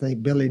that, I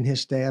think Billy and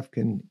his staff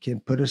can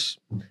put us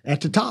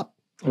at the top.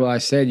 Well, I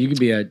said you could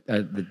be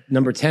the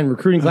number 10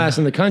 recruiting class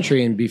in the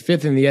country and be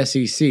 5th in the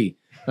SEC.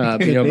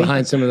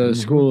 Behind some of those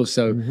schools.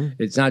 So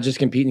it's not just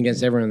competing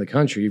against everyone in the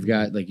country. You've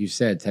got, like you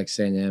said, Texas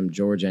A&M,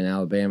 Georgia, and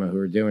Alabama who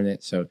are doing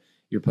it. So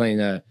you're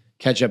playing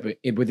catch up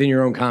within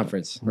your own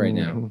conference right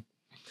now.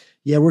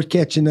 Yeah, we're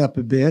catching up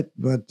a bit,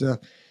 but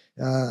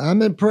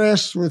I'm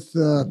impressed with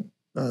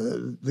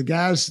the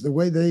guys, the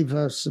way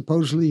they've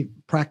supposedly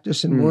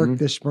practiced and worked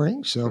this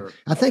spring. So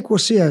I think we'll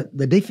see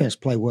the defense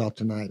play well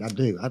tonight. I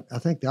do. I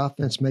think the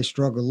offense may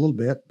struggle a little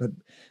bit, but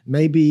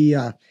maybe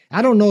I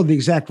don't know the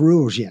exact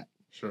rules yet.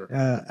 Sure.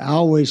 I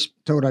always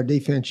told our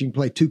defense you can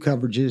play 2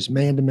 coverages,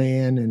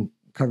 man-to-man and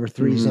cover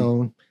 3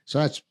 zone. So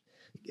that's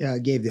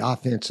gave the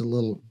offense a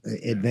little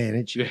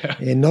advantage. Yeah.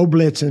 And no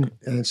blitzing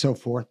and so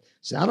forth.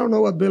 So I don't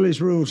know what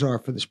Billy's rules are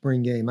for the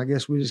spring game. I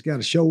guess we just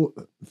got to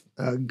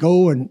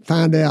go and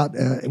find out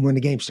when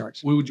the game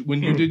starts.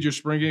 When you did your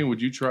spring game,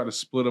 would you try to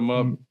split them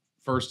up?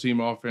 First team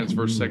offense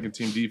versus second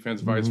team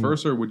defense, vice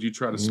versa, or would you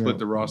try to split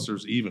the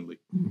rosters evenly?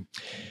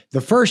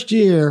 The first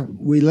year,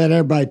 we let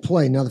everybody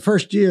play. Now, the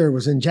first year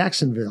was in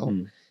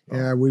Jacksonville.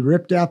 We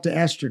ripped out the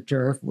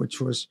AstroTurf,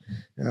 which was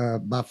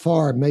by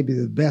far maybe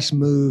the best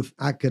move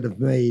I could have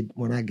made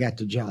when I got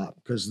the job,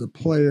 because the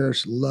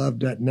players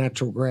loved that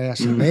natural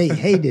grass and they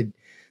hated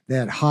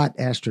that hot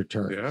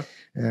AstroTurf.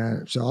 Yeah.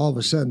 So all of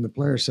a sudden the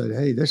players said,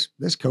 hey,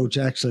 this coach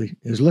actually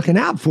is looking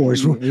out for us.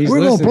 He's We're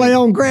going to listening. play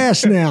on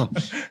grass now.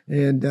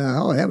 And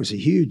that was a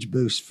huge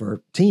boost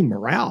for team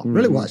morale. It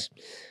really was.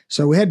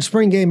 So we had the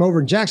spring game over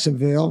in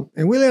Jacksonville,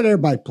 and we let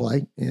everybody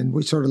play, and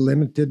we sort of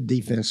limited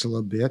defense a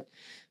little bit.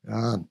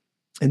 And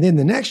then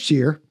the next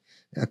year,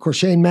 of course,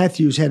 Shane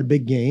Matthews had a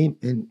big game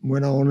and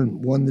went on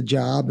and won the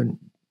job and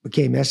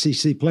became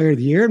SEC Player of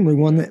the Year, and we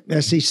won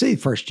the SEC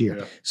first year.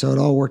 Yeah. So it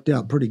all worked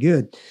out pretty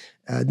good.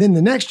 Then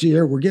the next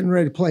year, we're getting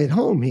ready to play at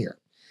home here.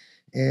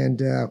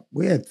 And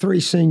we had 3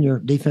 senior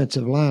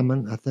defensive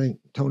linemen, I think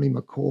Tony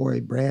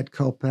McCoy, Brad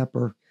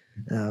Culpepper,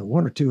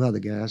 1 or 2 other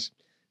guys.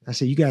 I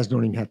said, you guys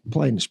don't even have to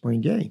play in the spring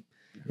game.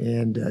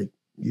 And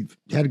you've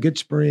had a good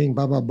spring,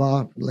 blah, blah,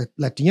 blah.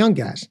 Let the young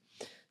guys.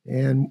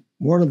 And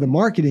one of the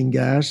marketing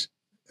guys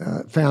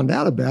found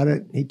out about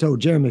it. He told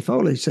Jeremy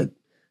Foley, he said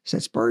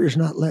Spurrier's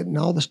not letting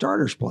all the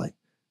starters play.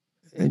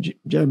 And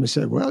Jeremy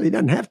said, well, he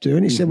doesn't have to.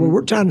 And he said, well,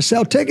 we're trying to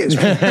sell tickets.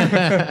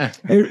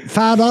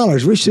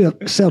 $5. We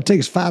sell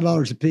tickets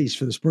 $5 a piece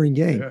for the spring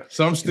game. Yeah.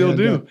 Some still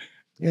do.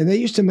 And they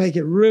used to make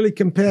it really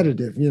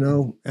competitive. You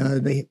know,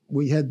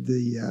 we had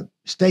the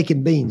steak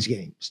and beans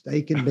game,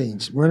 steak and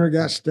beans. Winner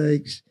got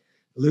steaks,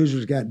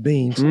 losers got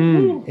beans.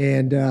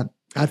 And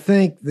I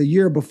think the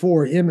year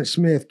before, Emmitt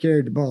Smith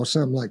carried the ball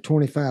something like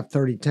 25,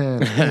 30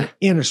 times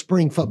in a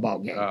spring football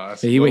game.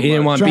 He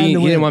didn't want beans.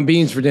 He didn't want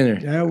beans for dinner.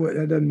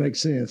 That doesn't make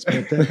sense.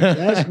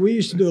 But we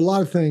used to do a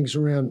lot of things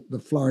around the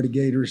Florida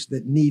Gators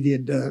that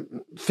needed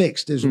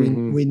fixed, as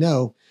we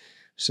know.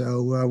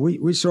 So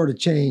we sort of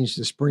changed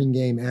the spring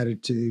game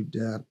attitude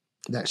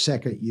that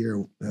second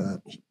year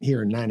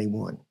here in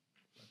 91.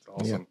 That's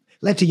awesome. Yeah.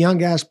 Let the young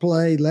guys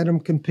play, let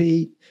them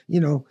compete, you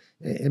know,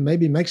 and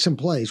maybe make some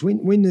plays. We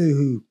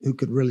knew who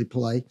could really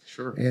play.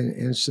 Sure.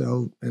 And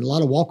a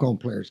lot of walk-on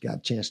players got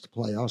a chance to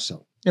play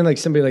also. And like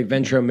somebody like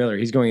Ventrell Miller,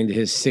 he's going into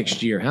his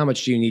 6th year. How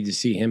much do you need to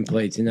see him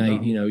play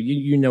tonight? You know,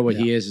 you know what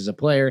he is as a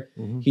player.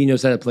 He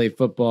knows how to play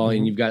football,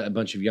 and you've got a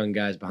bunch of young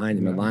guys behind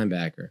him at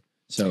linebacker.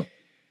 So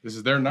this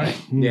is their night.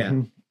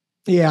 Yeah.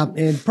 Yeah,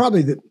 and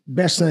probably the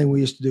best thing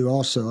we used to do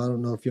also, I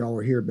don't know if y'all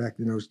were here back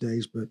in those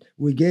days, but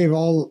we gave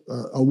all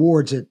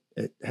awards at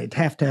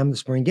halftime of the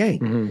spring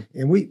game.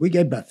 And we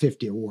gave about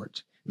 50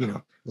 awards, you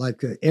know,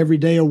 like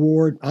everyday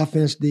award,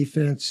 offense,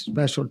 defense,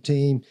 special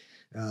team,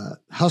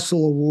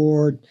 hustle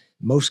award,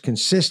 most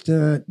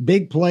consistent,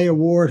 big play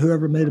award,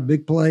 whoever made a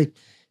big play.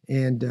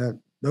 And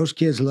those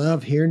kids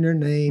love hearing their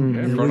name.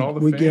 Yeah,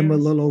 and we give them a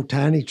little old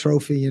tiny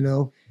trophy, you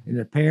know, and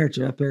their parents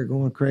are up there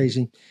going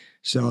crazy.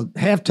 So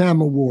halftime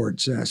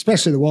awards,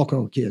 especially the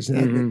walk-on kids,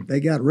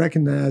 they got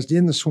recognized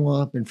in the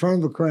swamp in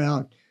front of a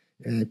crowd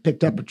and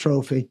picked up a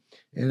trophy.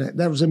 And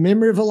that was a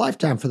memory of a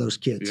lifetime for those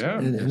kids. Yeah,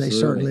 and they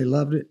certainly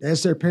loved it,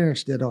 as their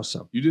parents did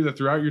also. You did that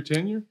throughout your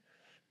tenure?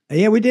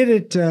 Yeah, we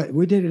did it.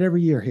 We did it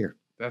every year here.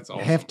 That's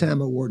awesome.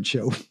 Halftime award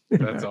show.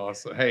 That's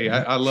awesome. Hey,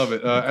 I love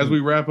it. As we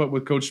wrap up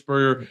with Coach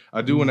Spurrier,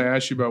 I do want to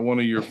ask you about one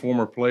of your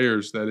former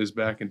players that is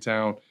back in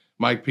town.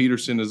 Mike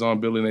Peterson is on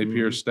Billy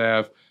Napier's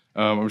staff.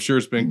 I'm sure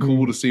it's been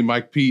cool to see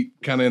Mike Pete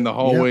kind of in the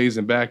hallways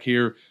and back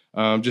here.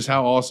 Just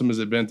how awesome has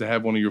it been to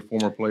have one of your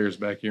former players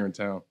back here in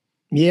town?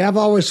 Yeah, I've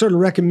always sort of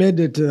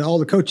recommended to all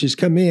the coaches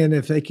come in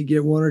if they could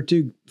get 1 or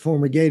 2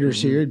 former Gators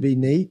here, it'd be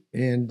neat.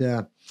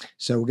 And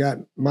so we got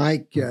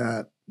Mike,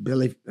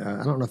 Billy.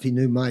 I don't know if he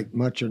knew Mike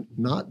much or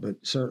not, but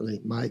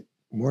certainly Mike,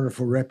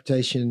 wonderful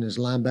reputation as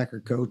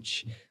linebacker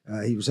coach.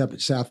 He was up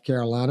at South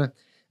Carolina.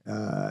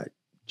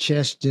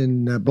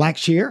 Cheston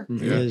Blackshear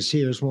is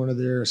here as one of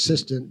their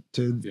assistant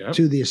to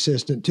the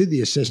assistant coach.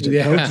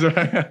 That's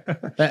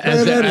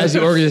right. as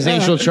the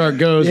organizational chart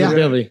goes with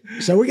Billy.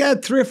 So we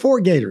got 3 or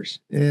 4 Gators,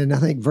 and I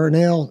think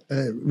Vernell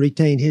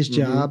retained his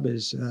job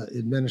as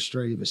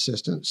administrative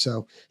assistant.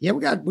 So we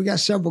got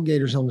several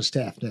Gators on the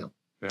staff now.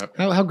 Yep.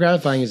 How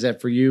gratifying is that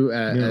for you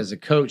as a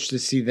coach to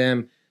see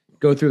them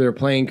go through their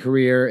playing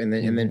career and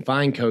then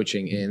find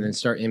coaching and then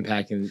start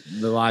impacting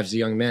the lives of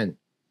young men?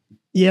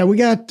 Yeah, we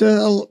got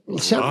a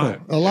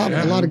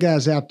lot of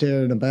guys out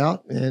there and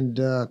about, and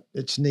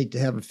it's neat to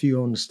have a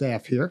few on the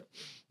staff here.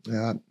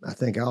 I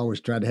think I always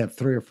try to have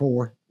 3 or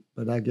 4,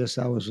 but I guess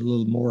I was a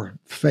little more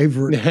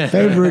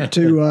favorite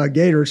to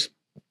Gators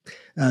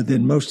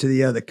than most of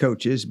the other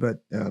coaches.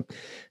 But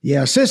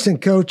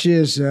assistant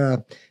coaches,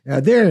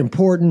 they're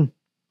important.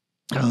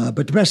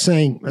 But the best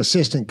thing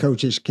assistant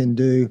coaches can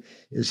do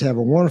is have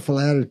a wonderful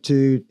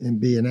attitude and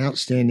be an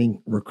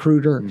outstanding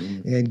recruiter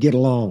and get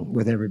along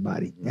with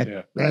everybody.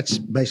 That's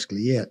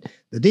basically it.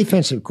 The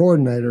defensive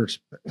coordinators,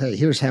 hey,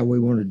 here's how we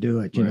want to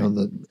do it. You know,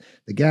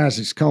 the guys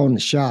that's calling the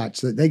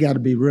shots, they got to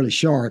be really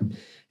sharp.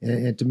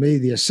 And to me,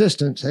 the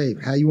assistants, hey,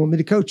 how you want me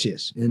to coach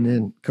this? And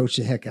then coach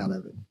the heck out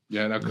of it.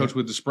 Yeah, now, Coach,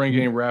 with the spring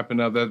game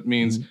wrapping up, that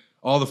means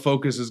all the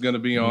focus is going to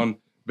be on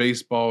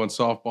baseball and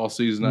softball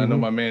season. I know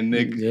my man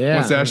Nick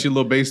wants to ask you a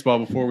little baseball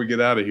before we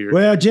get out of here.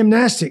 Well,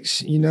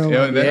 gymnastics, you know.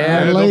 Don't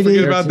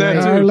forget about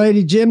that too. Our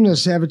lady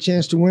gymnasts have a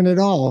chance to win it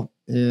all.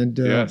 And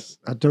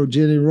I told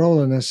Jenny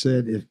Rowland, I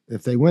said,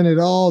 if they win it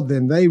all,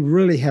 then they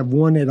really have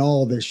won it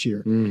all this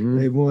year.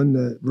 They've won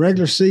the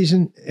regular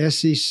season,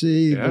 SEC,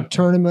 the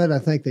tournament. I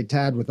think they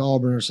tied with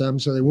Auburn or something,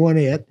 so they won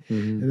it.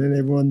 And then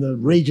they won the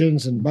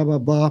regions and blah, blah,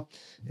 blah.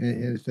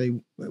 And if they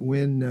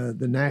win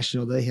the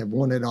national, they have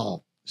won it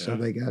all. So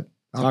they got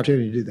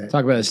opportunity to do that.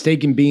 Talk about a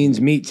steak and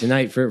beans meet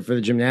tonight for the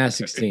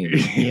gymnastics team.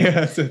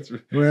 Yes, that's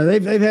right. Well,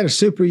 they've had a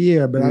super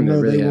year, but I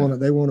know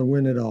they want to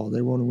win it all.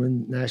 They want to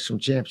win national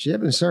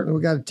championship, and certainly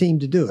we got a team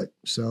to do it.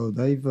 So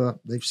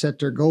they've set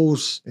their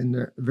goals and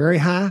they're very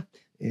high,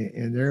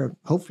 and they're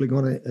hopefully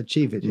going to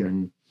achieve it here.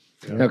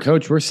 Now,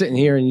 Coach, we're sitting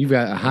here, and you've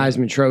got a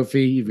Heisman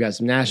Trophy, you've got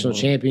some national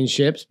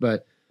championships,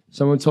 but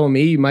someone told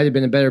me you might have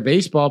been a better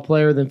baseball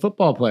player than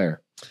football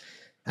player.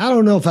 I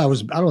don't know if I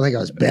was. I don't think I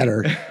was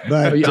better.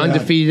 But are you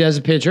undefeated as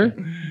a pitcher?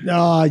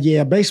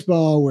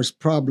 Baseball was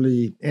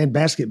probably and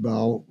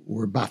basketball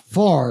were by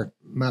far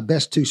my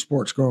best 2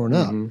 sports growing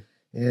up.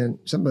 And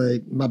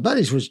my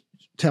buddies was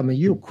telling me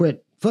you'll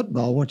quit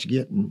football once you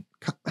get in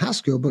high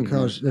school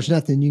because there's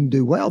nothing you can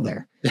do well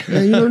there.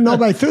 And,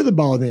 nobody threw the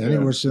ball then.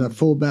 It was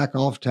fullback,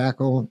 off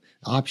tackle,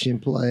 option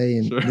play,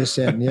 and this,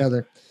 that, and the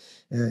other.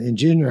 In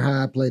junior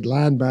high, I played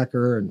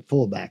linebacker and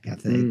fullback, I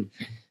think.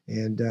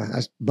 And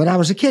but I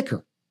was a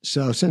kicker.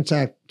 So since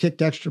I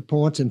kicked extra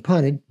points and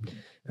punted,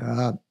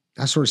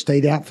 I sort of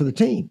stayed out for the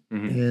team.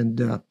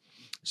 And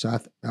so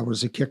I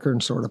was a kicker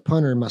and sort of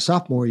punter in my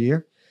sophomore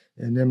year.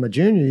 And then my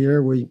junior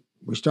year, we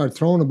started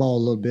throwing the ball a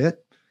little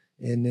bit.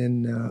 And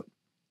then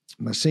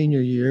my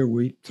senior year,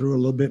 we threw a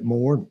little bit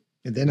more.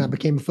 And then I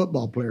became a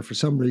football player for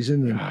some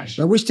reason.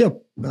 But we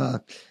still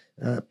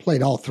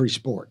played all 3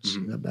 sports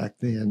back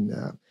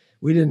then.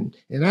 We didn't,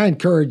 and I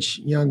encourage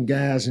young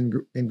guys and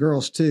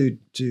girls too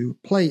to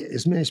play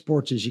as many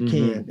sports as you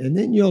can, and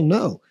then you'll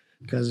know.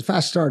 Because if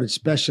I started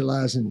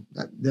specializing,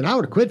 then I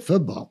would have quit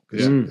football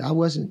because I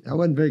wasn't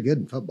very good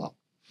in football.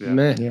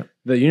 Man,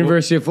 the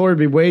University of Florida would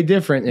be way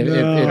different if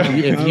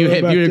you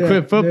had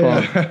quit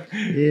football.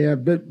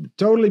 But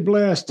totally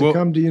blessed to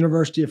come to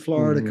University of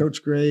Florida,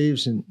 Coach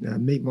Graves, and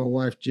meet my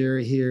wife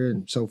Jerry here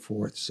and so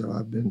forth. So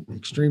I've been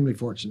extremely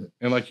fortunate.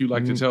 And like you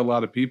like to tell a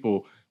lot of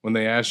people, when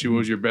they ask you what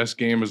was your best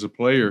game as a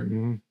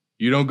player,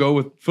 you don't go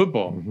with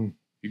football.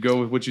 You go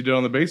with what you did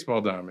on the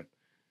baseball diamond.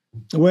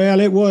 Well,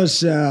 it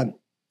was,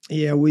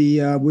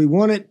 we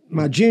won it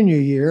my junior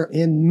year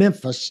in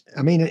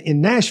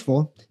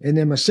Nashville. And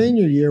then my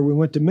senior year, we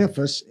went to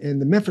Memphis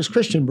and the Memphis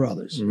Christian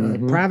Brothers,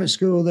 private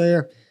school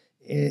there.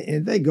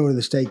 And they go to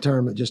the state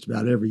tournament just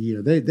about every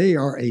year. They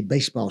are a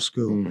baseball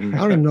school. I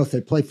don't even know if they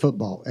play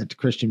football at the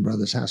Christian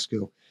Brothers High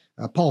School.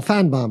 Paul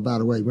Feinbaum, by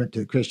the way, went to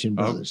the Christian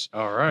Brothers.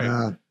 All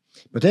right.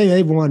 But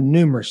they've won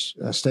numerous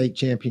state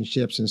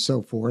championships and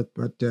so forth,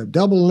 but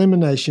double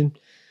elimination.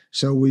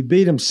 So we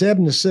beat them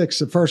 7-6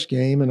 the first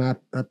game, and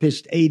I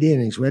pitched 8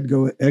 innings. We had to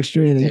go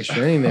extra innings.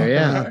 Extra inning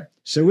there,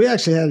 So we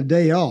actually had a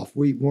day off.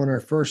 We won our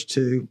first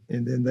 2,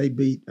 and then they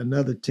beat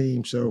another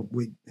team, so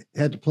we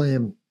had to play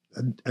them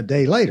a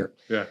day later.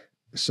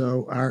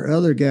 So our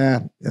other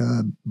guy,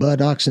 Bud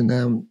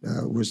Oxendown,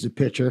 was the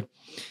pitcher,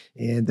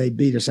 and they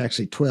beat us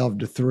actually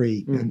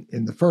 12-3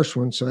 in the first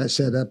one. So that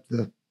set up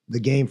the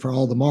game for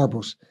all the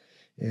marbles.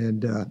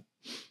 And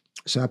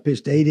so I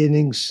pitched 8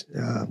 innings.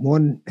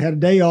 One had a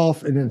day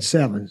off and then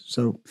 7.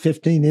 So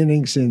 15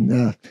 innings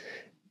in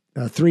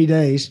 3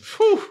 days.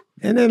 Whew.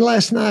 And then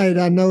last night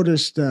I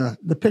noticed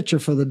the pitcher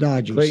for the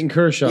Dodgers. Clayton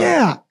Kershaw.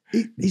 Yeah.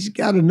 He's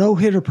got a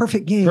no-hitter,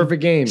 perfect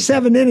game.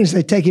 7 innings,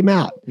 they take him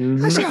out.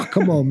 I said, oh,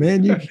 come on,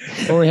 man. You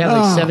only had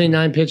like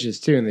 79 pitches,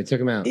 too, and they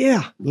took him out.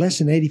 Yeah, less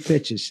than 80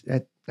 pitches.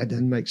 That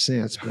doesn't make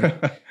sense.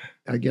 But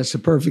I guess the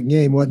perfect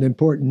game wasn't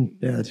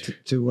important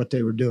to what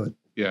they were doing.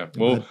 Yeah.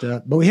 Well,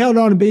 but we held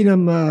on and beat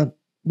them.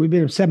 We beat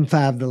them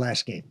 7-5 the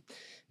last game.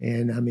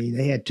 And, I mean,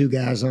 they had 2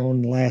 guys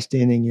on the last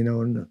inning,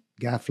 and the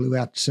guy flew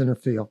out to center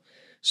field.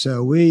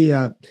 So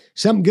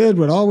something good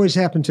would always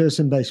happen to us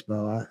in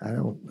baseball.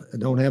 I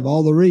don't have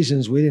all the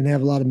reasons. We didn't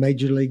have a lot of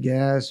major league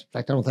guys. In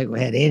fact, I don't think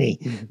we had any.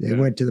 They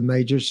went to the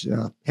majors.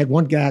 Had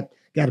one guy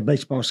got a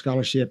baseball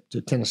scholarship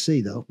to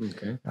Tennessee, though,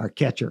 our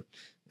catcher.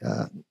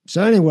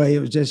 So anyway, it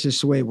was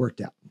just the way it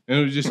worked out. And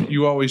it was just,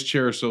 you always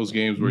cherish those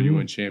games where you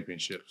win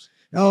championships.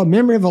 Oh,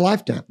 memory of a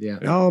lifetime. Yeah.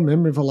 Oh,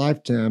 memory of a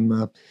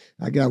lifetime.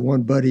 I got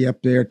one buddy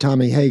up there,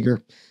 Tommy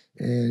Hager,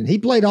 and he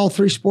played all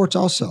 3 sports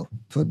also,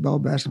 football,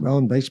 basketball,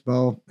 and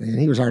baseball. And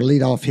he was our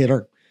leadoff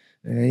hitter.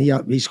 And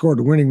he scored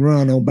a winning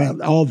run on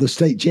about all the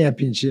state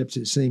championships,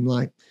 it seemed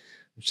like.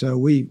 So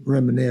we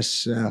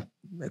reminisce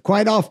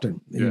quite often,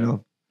 you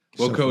know.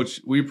 Well, so,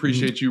 Coach, we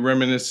appreciate you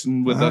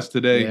reminiscing with us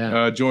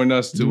today. Join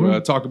us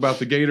to talk about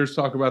the Gators,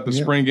 talk about the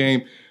spring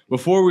game.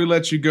 Before we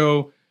let you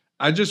go,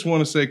 I just want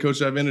to say,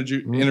 Coach, I've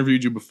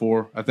interviewed you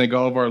before. I think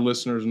all of our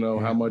listeners know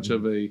how much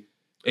of a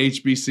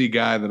HBC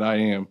guy that I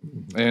am.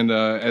 And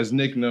as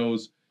Nick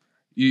knows,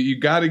 you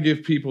got to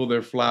give people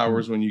their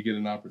flowers when you get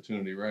an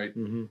opportunity, right?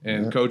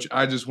 And, Coach,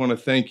 I just want to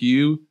thank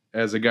you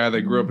as a guy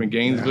that grew up in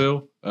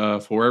Gainesville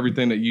for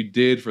everything that you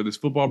did for this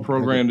football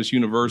program, this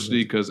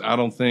university, because I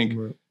don't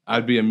think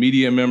I'd be a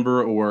media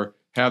member or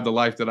have the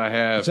life that I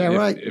have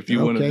if you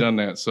wouldn't have done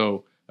that.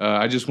 So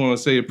I just want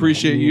to say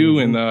appreciate you,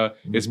 and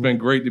it's been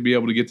great to be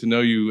able to get to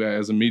know you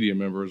as a media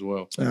member as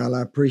well. Well,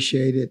 I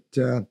appreciate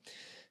it.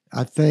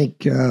 I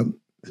think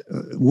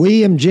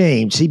William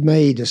James, he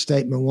made a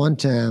statement one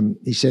time.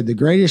 He said, the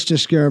greatest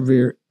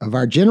discovery of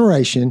our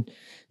generation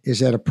is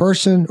that a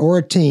person or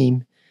a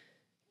team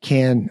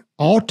can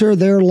alter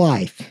their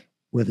life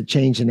with a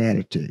change in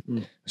attitude.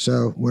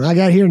 So when I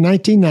got here in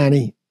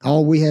 1990,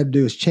 all we had to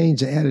do is change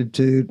the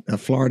attitude of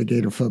Florida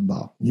Gator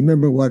football. You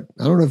remember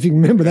I don't know if you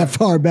can remember that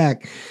far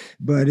back,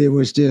 but it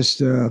was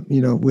just,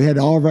 we had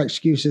all of our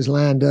excuses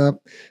lined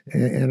up,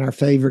 and our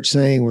favorite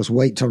saying was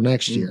wait till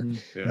next year.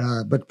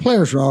 But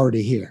players were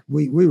already here.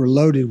 We were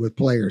loaded with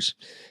players,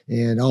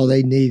 and all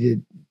they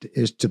needed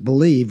is to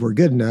believe we're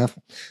good enough.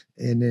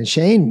 And then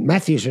Shane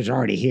Matthews was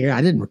already here.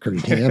 I didn't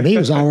recruit him. He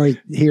was already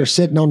here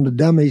sitting on the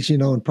dummies,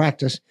 in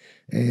practice,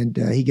 and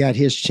he got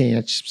his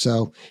chance.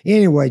 So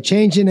anyway,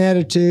 change in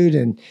attitude,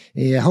 and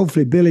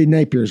hopefully Billy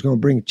Napier is going to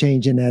bring a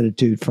change in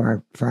attitude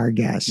for our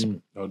guys.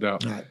 No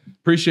doubt. Right.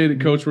 Appreciate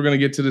it, Coach. We're going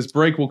to get to this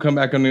break. We'll come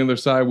back on the other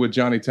side with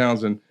Johnny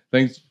Townsend.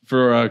 Thanks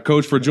for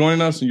Coach for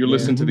joining us, and you're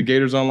listening to the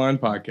Gators Online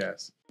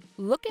Podcast.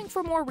 Looking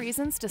for more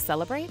reasons to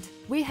celebrate?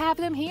 We have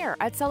them here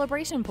at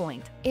Celebration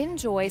Point.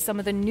 Enjoy some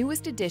of the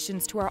newest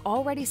additions to our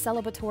already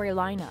celebratory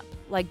lineup,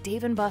 like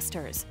Dave &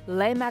 Buster's,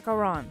 Les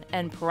Macarons,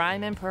 and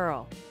Prime and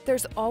Pearl.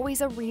 There's always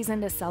a reason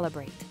to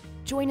celebrate.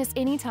 Join us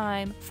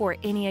anytime for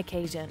any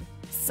occasion.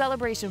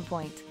 Celebration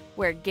Point,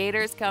 where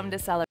Gators come to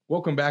celebrate.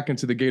 Welcome back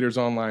into the Gators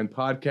Online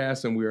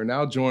Podcast, and we are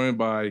now joined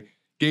by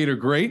Gator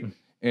great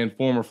and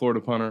former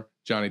Florida punter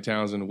Johnny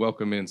Townsend.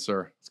 Welcome in,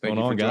 sir. What's going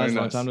on, guys?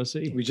 Long time no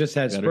see. We just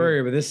had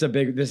Spurrier, but this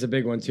is a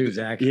big one too,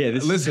 Zach. Yeah,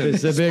 this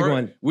is a big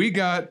one. We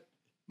got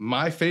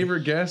my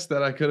favorite guest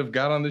that I could have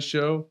got on the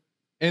show,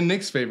 and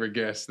Nick's favorite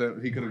guest that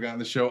he could have gotten on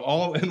the show,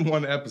 all in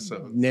one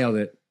episode. Nailed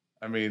it.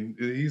 I mean,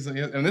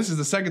 and this is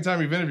the second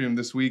time you've interviewed him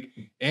this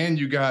week, and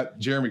you got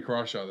Jeremy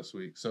Crawshaw this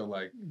week. So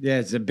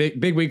it's a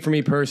big week for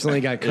me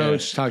personally. Got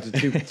coached, talked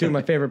to two of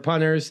my favorite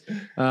punters.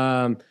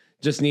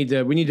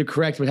 We need to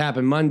correct what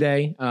happened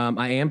Monday.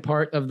 I am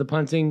part of the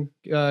punting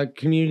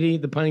community,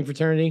 the punting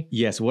fraternity.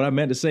 Yes, what I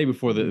meant to say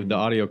before the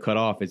audio cut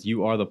off is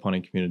you are the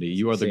punting community.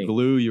 You are the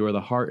glue. You are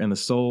the heart and the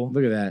soul.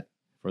 Look at that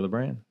for the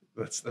brand.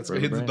 That's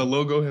the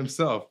logo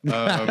himself.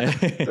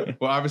 Well,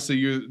 obviously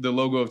you're the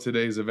logo of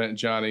today's event,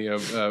 Johnny.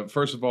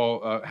 First of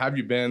all, have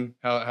you been?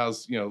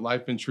 How's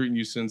life been treating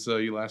you since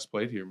you last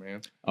played here,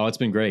 man? Oh, it's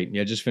been great.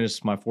 Yeah, just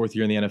finished my 4th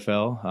year in the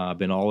NFL. I've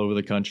been all over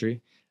the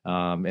country.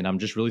 And I'm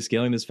just really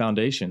scaling this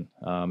foundation.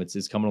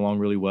 It's coming along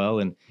really well,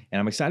 and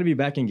I'm excited to be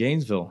back in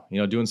Gainesville.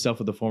 Doing stuff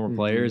with the former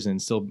players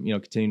and still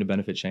continuing to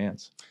benefit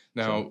Shands.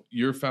 Now,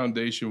 your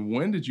foundation.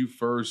 When did you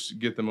first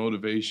get the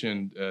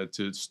motivation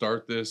to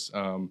start this?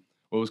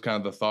 What was kind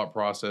of the thought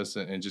process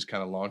and just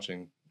kind of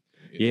launching?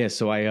 Yeah,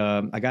 so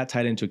I got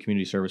tied into a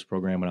community service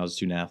program when I was a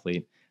student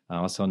athlete. I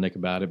was telling Nick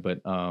about it,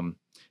 but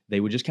they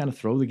would just kind of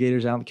throw the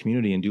Gators out in the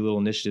community and do little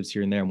initiatives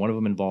here and there, and one of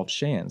them involved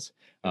Shands.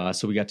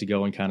 So we got to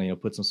go and kind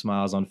of put some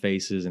smiles on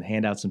faces and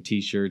hand out some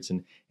T-shirts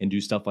and do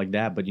stuff like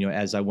that. But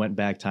as I went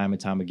back time and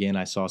time again,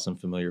 I saw some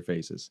familiar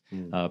faces,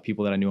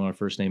 people that I knew on a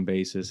first name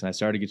basis, and I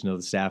started to get to know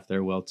the staff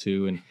there well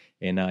too.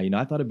 And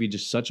I thought it'd be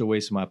just such a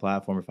waste of my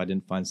platform if I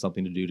didn't find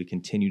something to do to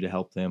continue to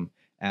help them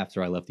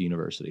after I left the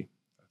university.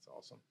 That's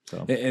awesome.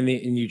 So and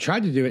you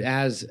tried to do it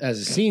as a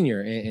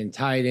senior and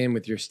tie it in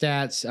with your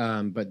stats,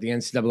 but the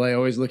NCAA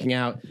always looking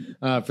out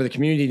for the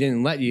community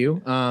didn't let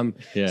you.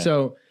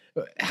 So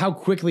how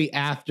quickly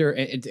after,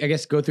 I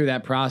guess, go through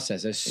that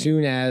process. As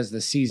soon as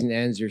the season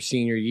ends your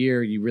senior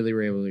year, you really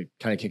were able to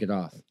kind of kick it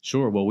off.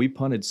 Sure. Well, we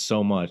punted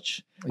so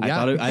much.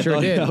 Yeah,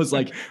 I was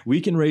like, we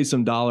can raise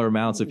some dollar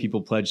amounts if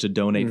people pledge to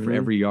donate for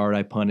every yard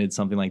I punted,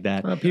 something like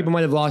that. Well, people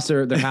might have lost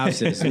their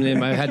houses and they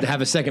might have had to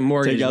have a second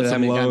mortgage. Take out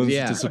some loans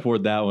to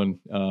support that one.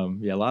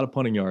 A lot of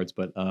punting yards,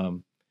 but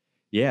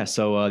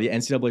so the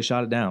NCAA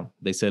shot it down.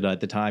 They said at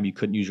the time you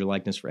couldn't use your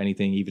likeness for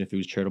anything, even if it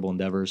was charitable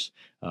endeavors.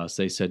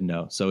 So they said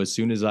no. So as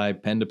soon as I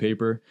penned a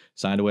paper,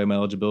 signed away my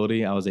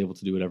eligibility, I was able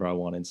to do whatever I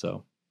wanted.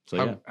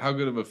 How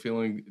good of a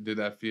feeling did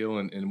that feel,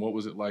 and what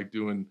was it like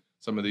doing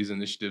some of these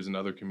initiatives in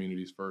other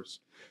communities first?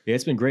 Yeah,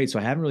 it's been great. So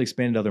I haven't really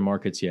expanded to other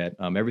markets yet.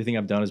 Everything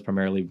I've done is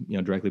primarily,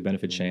 directly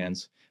benefit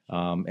Shands.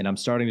 And I'm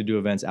starting to do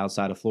events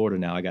outside of Florida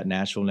now. I got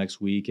Nashville next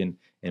week, and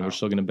we're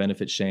still going to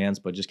benefit Shands,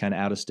 but just kind of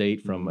out of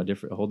state from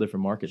a whole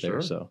different market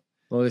there. So.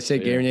 Well, they say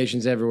Gator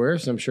Nation's everywhere,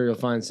 so I'm sure you'll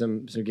find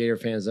some Gator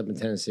fans up in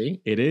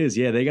Tennessee. It is,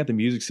 yeah. They got the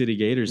Music City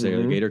Gators there,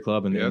 the Gator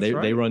Club, and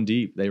they run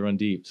deep. They run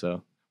deep,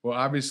 so. Well,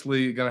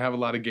 obviously, going to have a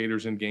lot of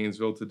Gators in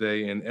Gainesville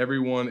today, and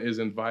everyone is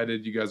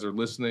invited. You guys are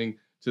listening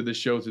to the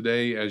show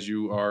today as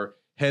you are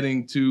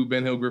heading to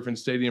Ben Hill Griffin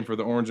Stadium for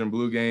the Orange and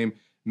Blue game.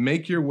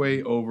 Make your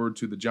way over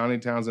to the Johnny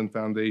Townsend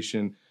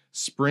Foundation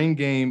Spring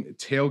Game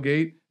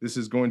Tailgate. This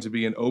is going to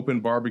be an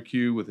open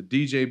barbecue with a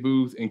DJ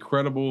booth,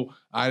 incredible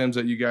items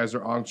that you guys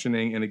are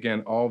auctioning, and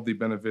again, all of the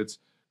benefits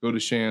go to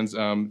Shands.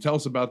 Tell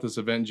us about this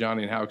event,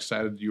 Johnny, and how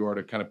excited you are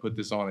to kind of put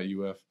this on at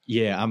UF.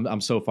 Yeah,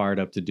 I'm so fired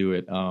up to do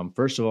it.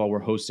 First of all, we're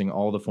hosting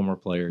all the former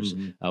players.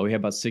 We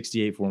have about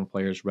 68 former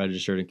players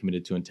registered and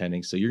committed to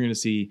attending. So you're going to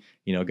see,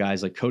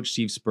 guys like Coach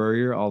Steve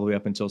Spurrier all the way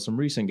up until some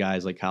recent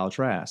guys like Kyle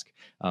Trask.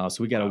 So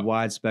we got a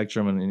wide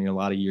spectrum and a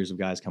lot of years of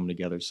guys coming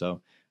together. So.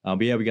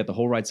 We got the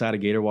whole right side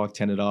of Gator Walk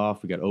tented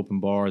off. We got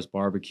open bars,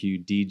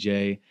 barbecue,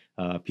 DJ,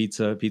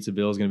 pizza. Pizza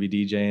Bill's going to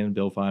be DJing,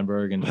 Bill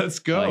Feinberg, and let's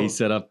go. He's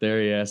set up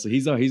there, yeah. So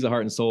he's the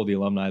heart and soul of the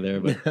alumni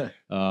there. But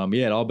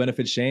it all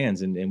benefits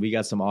Shands, and we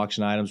got some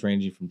auction items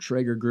ranging from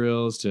Traeger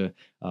grills to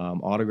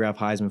autographed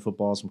Heisman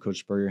footballs from Coach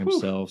Spurrier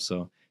himself.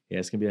 So. Yeah,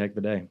 it's gonna be a heck of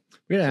a day.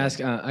 I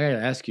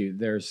gotta ask you.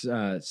 There's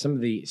some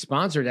of the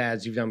sponsored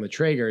ads you've done with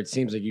Traeger. It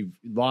seems like you've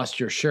lost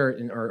your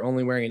shirt and are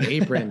only wearing an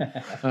apron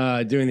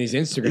doing these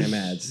Instagram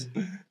ads.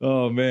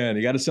 Oh man,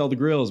 you got to sell the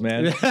grills,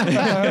 man.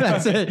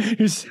 That's it.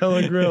 You're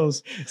selling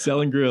grills.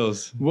 Selling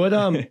grills. What?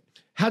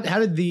 How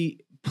did the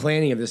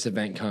planning of this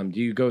event come? Do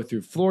you go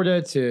through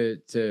Florida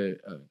to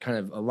kind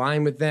of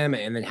align with them,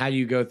 and then how do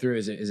you go through?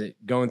 Is it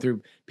going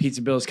through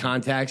Pizza Bill's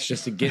contacts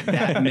just to get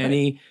that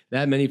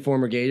many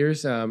former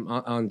Gators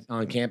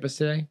on campus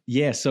today?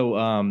 Yeah, so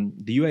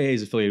the UAA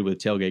is affiliated with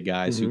Tailgate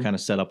guys who kind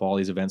of set up all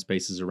these event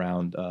spaces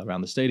around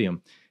the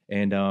stadium.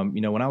 And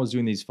when I was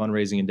doing these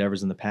fundraising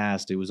endeavors in the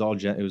past, it was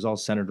all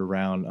centered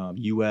around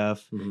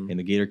UF and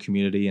the Gator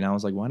community. And I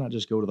was like, why not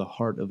just go to the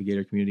heart of the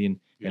Gator community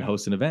and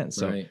host an event?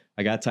 So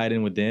I got tied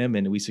in with them,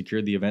 and we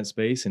secured the event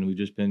space, and we've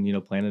just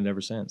been planning it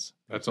ever since.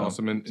 That's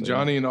awesome. And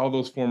Johnny and all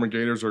those former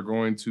Gators are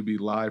going to be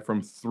live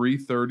from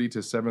 3:30 to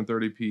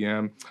 7:30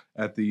 p.m.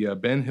 at the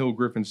Ben Hill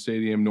Griffin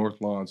Stadium North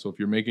Lawn. So if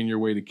you're making your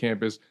way to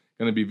campus,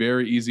 going to be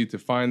very easy to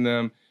find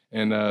them.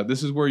 And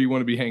this is where you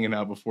want to be hanging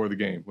out before the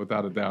game,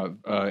 without a doubt.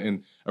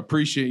 And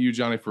appreciate you,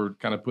 Johnny, for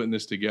kind of putting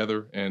this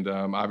together. And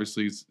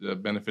obviously, it's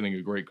benefiting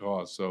a great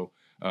cause. So,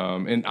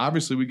 and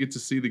obviously, we get to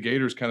see the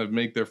Gators kind of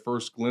make their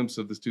first glimpse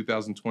of this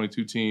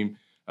 2022 team.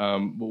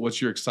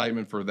 What's your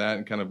excitement for that,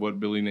 and kind of what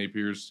Billy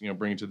Napier's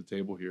bringing to the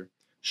table here?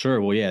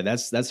 Sure. Well, yeah,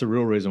 that's the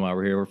real reason why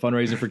we're here. We're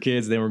fundraising for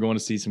kids. Then we're going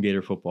to see some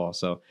Gator football.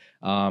 So,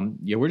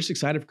 we're just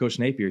excited for Coach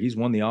Napier. He's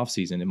won the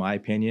offseason, in my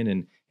opinion,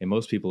 and in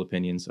most people's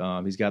opinions.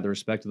 He's got the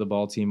respect of the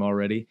ball team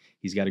already.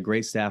 He's got a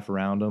great staff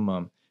around him.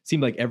 It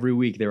seemed like every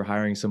week they were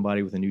hiring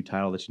somebody with a new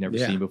title that you never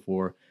seen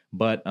before.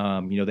 But,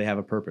 they have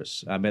a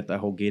purpose. I met the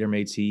whole Gator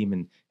Made team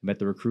and met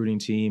the recruiting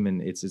team, and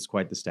it's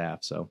quite the staff.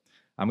 So,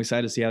 I'm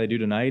excited to see how they do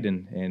tonight,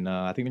 and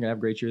I think they're going to have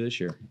a great year this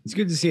year. It's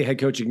good to see a head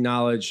coach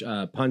acknowledge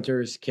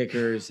punters,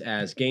 kickers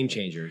as game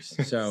changers.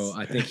 So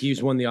I think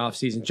he's won the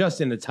offseason just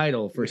in the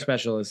title for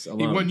specialists alone.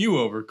 He won you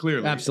over,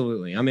 clearly.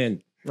 Absolutely. I'm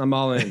in. I'm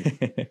all in.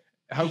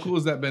 How cool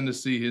has that been to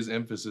see his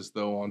emphasis,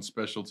 though, on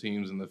special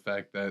teams and the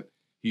fact that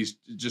he's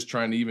just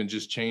trying to even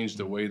just change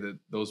the way that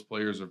those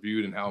players are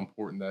viewed and how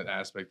important that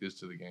aspect is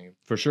to the game?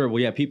 For sure. Well,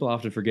 yeah, people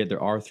often forget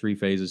there are three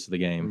phases to the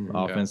game: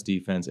 offense,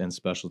 defense, and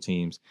special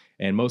teams.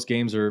 And most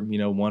games are,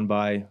 won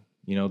by,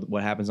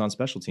 what happens on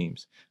special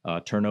teams.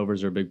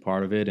 Turnovers are a big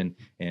part of it,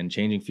 and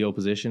changing field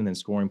position and then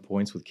scoring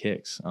points with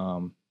kicks.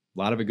 A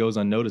lot of it goes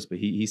unnoticed, but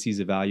he sees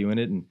the value in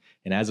it.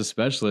 And as a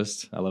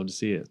specialist, I love to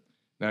see it.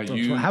 Now,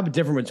 how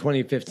different would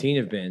 2015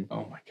 have been?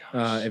 Oh, my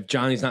gosh. If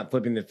Johnny's not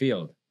flipping the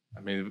field. I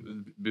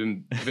mean,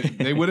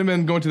 they would have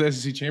been going to the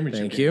SEC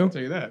championship. Thank you. I'll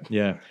tell you that.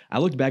 Yeah. I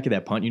looked back at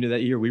that punt.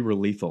 That year we were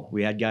lethal.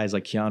 We had guys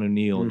like Keanu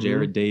Neal,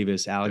 Jared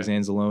Davis, Alex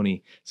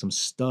Anzalone, some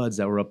studs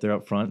that were up there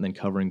up front and then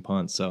covering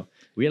punts. So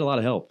we had a lot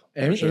of help.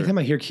 Anytime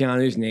I hear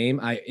Keanu's name,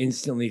 I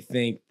instantly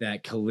think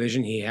that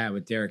collision he had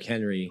with Derrick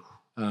Henry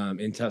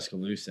in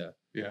Tuscaloosa.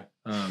 Yeah.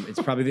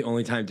 It's probably the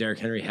only time Derrick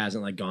Henry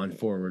hasn't like gone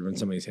forward when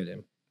somebody's hit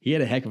him. He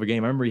had a heck of a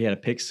game. I remember he had a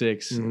pick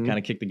six, kind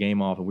of kicked the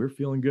game off, and we were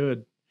feeling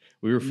good.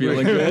 We were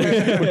feeling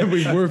good.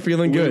 We were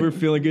feeling good. We were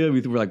feeling good.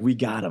 We were like, we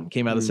got him.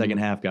 Came out of the second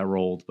half, got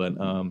rolled. But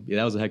yeah,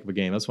 that was a heck of a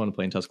game. That was fun to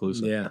play in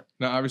Tuscaloosa. Yeah.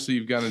 Now, obviously,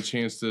 you've gotten a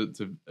chance to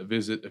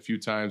visit a few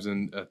times,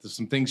 and there's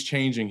some things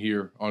changing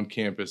here on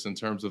campus in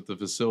terms of the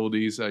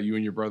facilities. You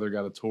and your brother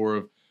got a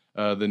tour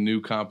of the new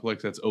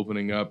complex that's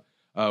opening up.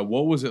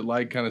 What was it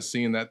like kind of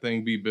seeing that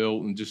thing be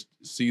built and just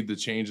see the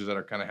changes that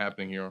are kind of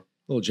happening here?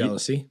 A little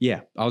jealousy.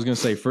 Yeah, I was going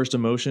to say first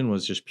emotion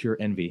was just pure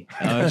envy.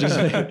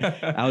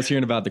 I was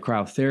hearing about the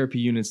cryotherapy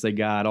units they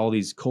got, all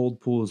these cold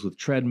pools with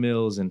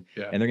treadmills, and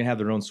they're going to have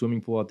their own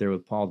swimming pool out there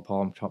with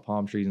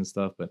palm trees and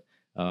stuff. But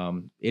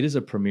it is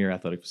a premier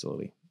athletic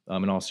facility.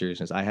 In all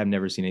seriousness, I have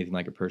never seen anything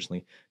like it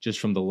personally. Just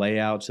from the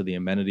layout to the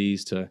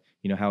amenities to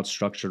how it's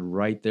structured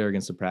right there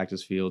against the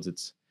practice fields,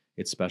 it's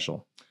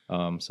special.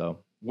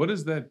 What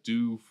does that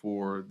do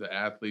for the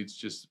athletes,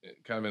 just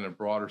kind of in a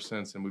broader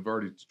sense? And we've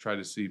already tried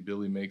to see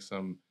Billy make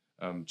some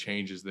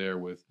changes there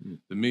with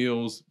the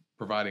meals,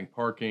 providing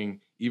parking,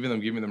 even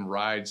them giving them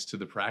rides to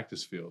the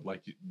practice field.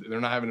 Like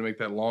they're not having to make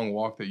that long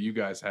walk that you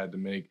guys had to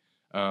make.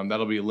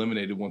 That'll be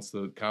eliminated once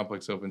the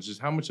complex opens.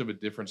 Just how much of a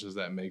difference does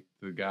that make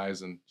to the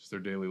guys and just their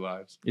daily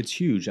lives? It's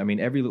huge. I mean,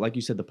 like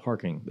you said, the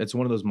parking, that's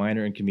one of those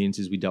minor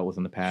inconveniences we dealt with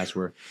in the past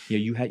where,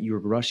 you were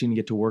rushing to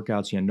get to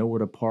workouts. You had nowhere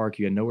to park.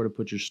 You had nowhere to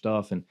put your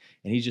stuff. And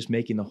he's just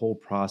making the whole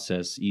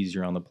process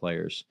easier on the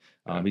players.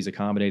 He's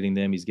accommodating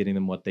them. He's getting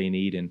them what they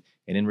need. And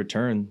in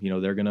return,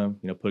 they're going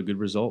to, put a good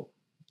result.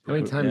 How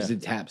many times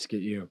did TAPS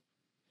get you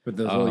with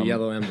those little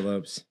yellow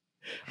envelopes?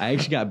 I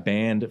actually got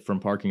banned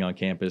from parking on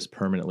campus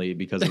permanently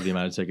because of the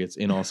amount of tickets,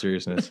 in all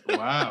seriousness.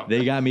 Wow.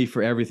 They got me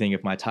for everything.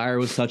 If my tire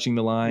was touching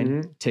the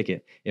line,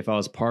 ticket. If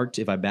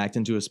I backed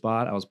into a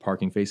spot, I was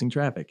parking facing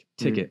traffic,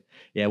 ticket.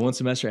 Yeah, one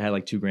semester I had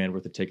like $2,000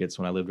 worth of tickets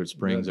when I lived at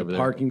Springs over there.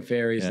 Parking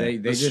ferries, Yeah.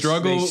 the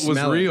struggle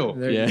was real.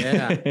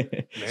 Yeah.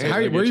 So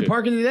where are you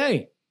parking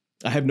today?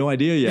 I have no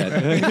idea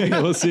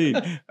yet. We'll see.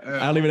 I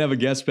don't even have a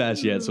guest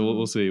pass yet, so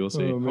we'll see. We'll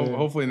see.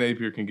 Hopefully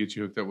Napier can get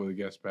you hooked up with a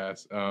guest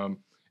pass.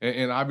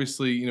 And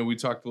obviously, we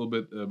talked a little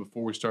bit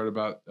before we started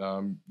about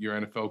your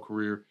NFL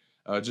career.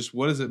 Just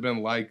what has it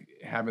been like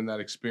having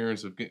that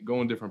experience of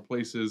going different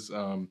places?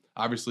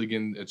 Obviously,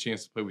 getting a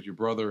chance to play with your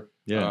brother,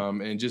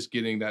 and just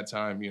getting that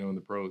time, in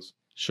the pros.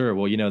 Sure.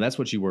 Well, that's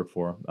what you work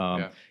for.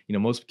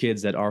 Most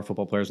kids that are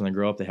football players when they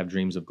grow up, they have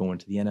dreams of going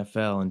to the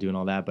NFL and doing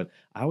all that. But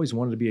I always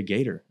wanted to be a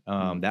Gator.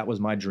 That was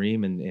my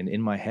dream. And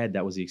in my head,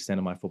 that was the extent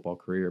of my football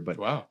career. But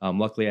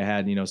luckily I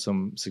had,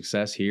 some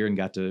success here and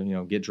got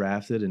to, get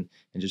drafted and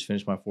just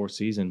finish my fourth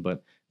season.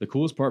 But the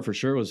coolest part for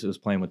sure was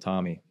playing with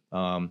Tommy.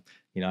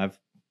 I've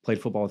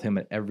played football with him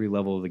at every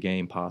level of the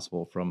game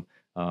possible, from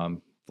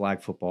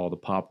flag football to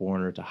Pop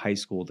Warner to high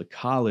school to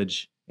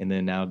college. And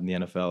then now in the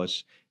NFL,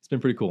 it's been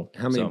pretty cool.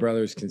 How many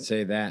brothers can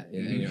say that?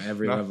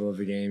 Every level of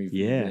the game, you've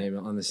been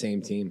on the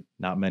same team.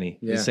 Not many.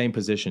 The same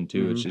position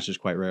too. It's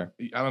just quite rare.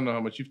 I don't know how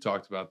much you've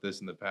talked about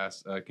this in the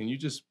past. Can you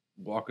just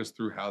walk us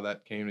through how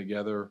that came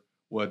together?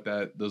 What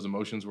those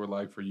emotions were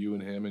like for you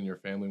and him and your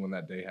family when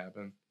that day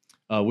happened?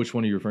 Which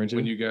one are you referring to?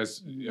 When you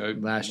guys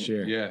last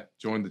year,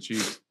 joined the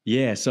Chiefs.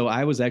 Yeah, so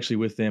I was actually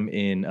with them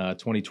in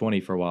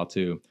 2020 for a while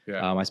too.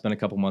 Yeah. I spent a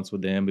couple months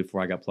with them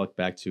before I got plucked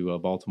back to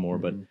Baltimore.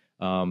 But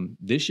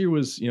this year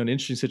was an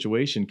interesting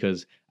situation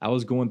because I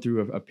was going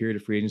through a period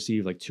of free agency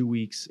of like 2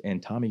 weeks,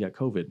 and Tommy got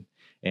COVID,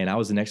 and I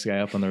was the next guy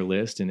up on their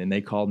list, and they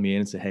called me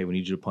in and said, "Hey, we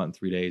need you to punt in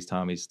 3 days.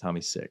 Tommy's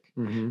sick."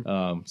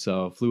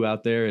 So flew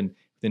out there, and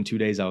within 2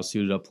 days I was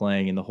suited up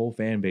playing, and the whole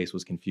fan base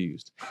was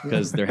confused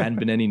because there hadn't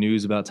been any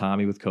news about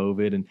Tommy with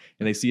COVID, and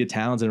they see a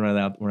Townsend run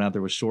out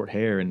there with short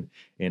hair, and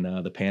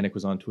the panic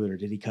was on Twitter.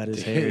 Did he cut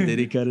his hair? Did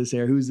he cut his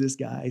hair? Who's this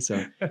guy?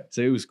 So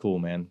it was cool,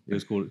 man. It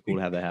was cool to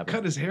have that happen.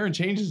 Cut his hair and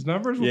change his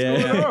numbers? What's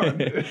going on?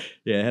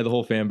 Yeah, it had the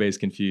whole fan base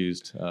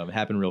confused. It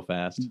happened real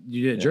fast.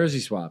 You did a jersey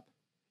swap.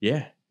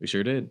 Yeah, we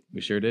sure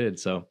did.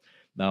 So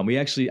I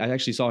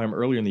actually saw him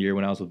earlier in the year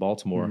when I was with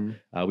Baltimore.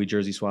 We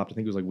jersey swapped. I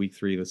think it was like week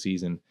 3 of the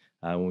season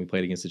when we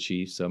played against the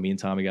Chiefs. So me and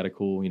Tommy got a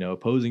cool,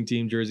 opposing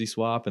team jersey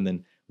swap, and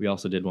then we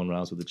also did one when I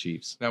was with the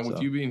Chiefs. Now,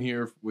 with you being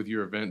here with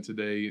your event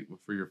today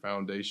for your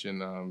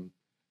foundation,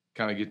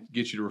 kind of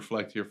get you to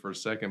reflect here for a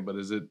second. But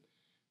do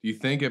you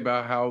think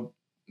about how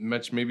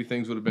much maybe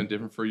things would have been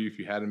different for you if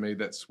you hadn't made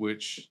that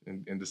switch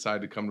and decided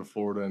to come to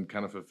Florida and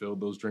kind of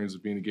fulfilled those dreams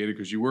of being a Gator,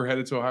 because you were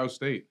headed to Ohio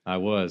State? I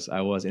was.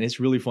 And it's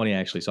really funny,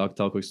 actually. So I'll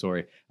tell a quick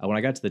story. When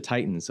I got to the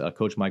Titans,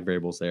 Coach Mike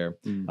Vrabel's there.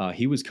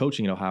 He was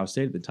coaching at Ohio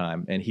State at the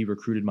time, and he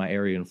recruited my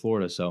area in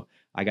Florida. So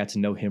I got to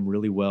know him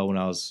really well when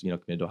I was,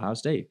 committed to Ohio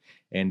State.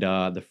 And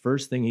the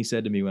first thing he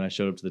said to me when I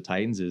showed up to the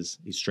Titans is,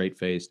 he's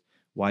straight-faced,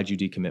 "Why'd you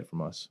decommit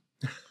from us?"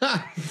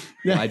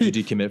 Why'd you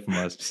decommit from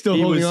us? Still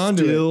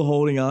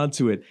holding on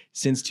to it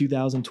since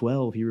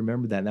 2012. He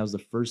remembered that, and that was the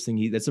first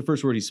thing that's the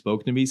first word he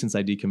spoke to me since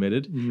I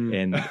decommitted.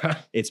 And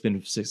it's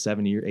been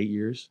 8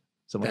 years.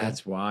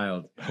 That's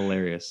wild.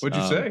 Hilarious.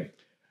 What'd you say?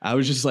 I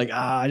was just like,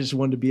 I just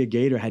wanted to be a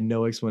Gator. I had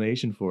no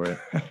explanation for it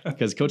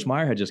because Coach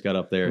Meyer had just got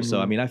up there.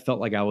 So, I mean, I felt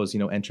like I was,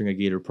 entering a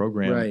Gator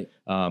program,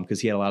 Right. Because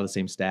he had a lot of the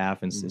same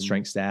staff and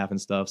strength staff and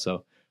stuff.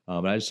 So,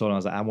 but I just told him, I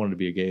was like, I wanted to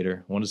be a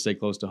Gator. I wanted to stay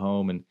close to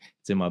home, and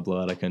it's in my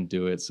blood. I couldn't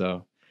do it.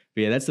 So,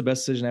 but yeah, that's the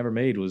best decision I ever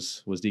made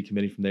was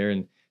decommitting from there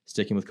and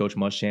sticking with Coach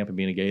Muschamp and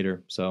being a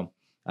Gator. So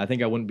I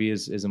think I wouldn't be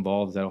as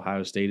involved at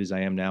Ohio State as I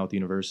am now at the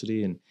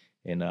university,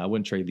 and I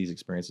wouldn't trade these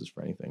experiences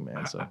for anything,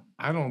 man. So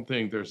I don't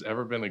think there's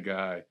ever been a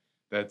guy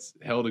that's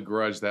held a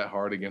grudge that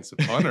hard against a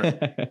punter.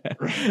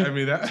 I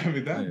mean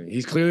that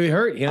he's clearly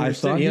hurt. He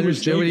understood what he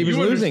was you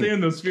losing.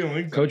 Understand those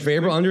feelings. Coach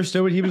Faber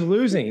understood what he was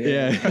losing.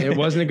 Yeah. It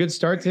wasn't a good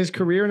start to his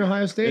career in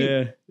Ohio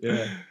State.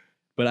 Yeah.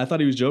 But I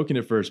thought he was joking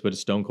at first, but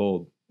it's stone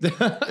cold.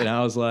 And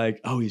I was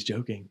like, oh, he's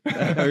joking.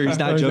 Or he's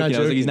not joking. I was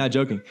like, he's not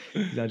joking.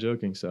 He's not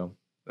joking. So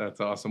that's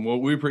awesome. Well,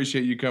 we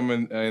appreciate you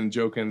coming and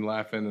joking,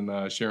 laughing,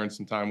 and sharing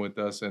some time with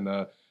us, and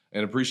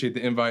appreciate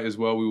the invite as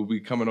well. We will be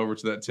coming over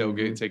to that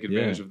tailgate, take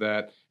advantage of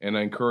that. And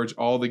I encourage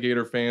all the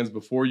Gator fans,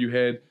 before you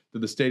head to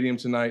the stadium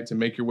tonight, to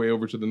make your way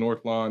over to the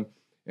North Lawn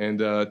and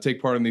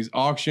take part in these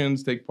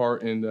auctions, take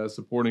part in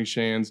supporting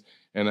Shands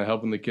and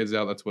helping the kids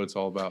out. That's what it's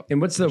all about.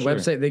 And what's the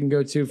website they can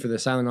go to for the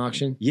silent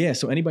auction? Yeah,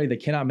 so anybody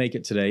that cannot make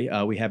it today,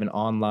 we have an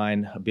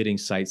online bidding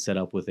site set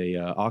up with a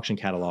auction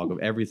catalog of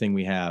everything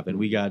we have. And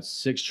we got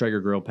 6 Traeger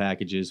grill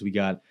packages. We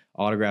got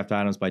autographed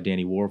items by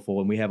Danny Warfel,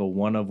 and we have a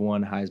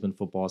 1-of-1 Heisman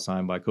football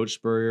signed by Coach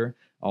Spurrier,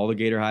 all the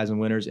Gator Heisman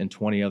winners, and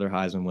 20 other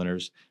Heisman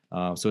winners.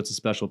 So it's a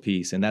special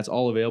piece, and that's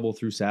all available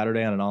through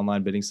Saturday on an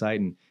online bidding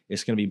site, and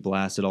it's going to be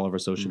blasted all over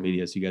social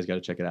media, so you guys got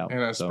to check it out.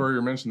 And as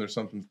Spurrier mentioned, there's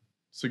something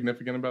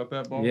significant about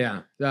that ball.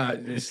 Yeah.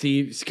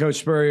 Coach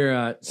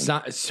Spurrier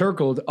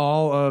circled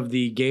all of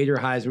the Gator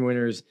Heisman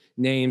winners'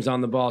 names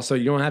on the ball, so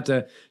you don't have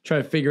to try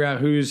to figure out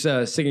whose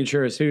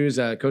signature is whose.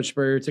 Coach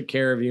Spurrier took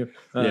care of you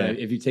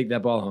if you take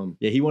that ball home.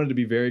 Yeah, he wanted to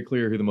be very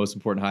clear who the most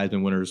important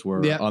Heisman winners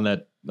were on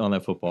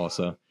that football.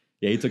 So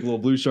yeah, he took a little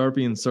blue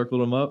Sharpie and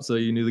circled them up so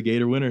you knew the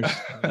Gator winners.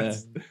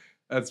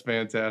 That's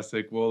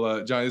fantastic.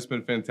 Well, Johnny, it's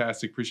been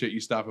fantastic. Appreciate you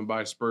stopping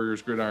by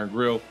Spurrier's Gridiron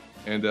Grill.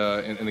 And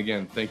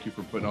again, thank you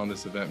for putting on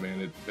this event, man.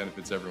 It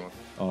benefits everyone.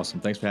 Awesome.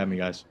 Thanks for having me,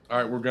 guys. All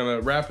right, we're going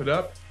to wrap it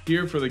up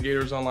here for the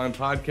Gators Online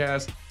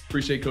Podcast.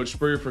 Appreciate Coach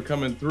Spurrier for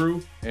coming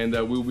through. And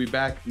we'll be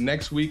back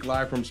next week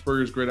live from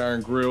Spurrier's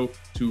Gridiron Grill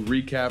to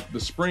recap the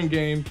spring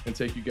game and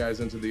take you guys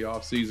into the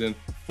offseason.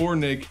 For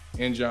Nick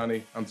and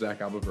Johnny, I'm Zach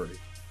Abolverdi.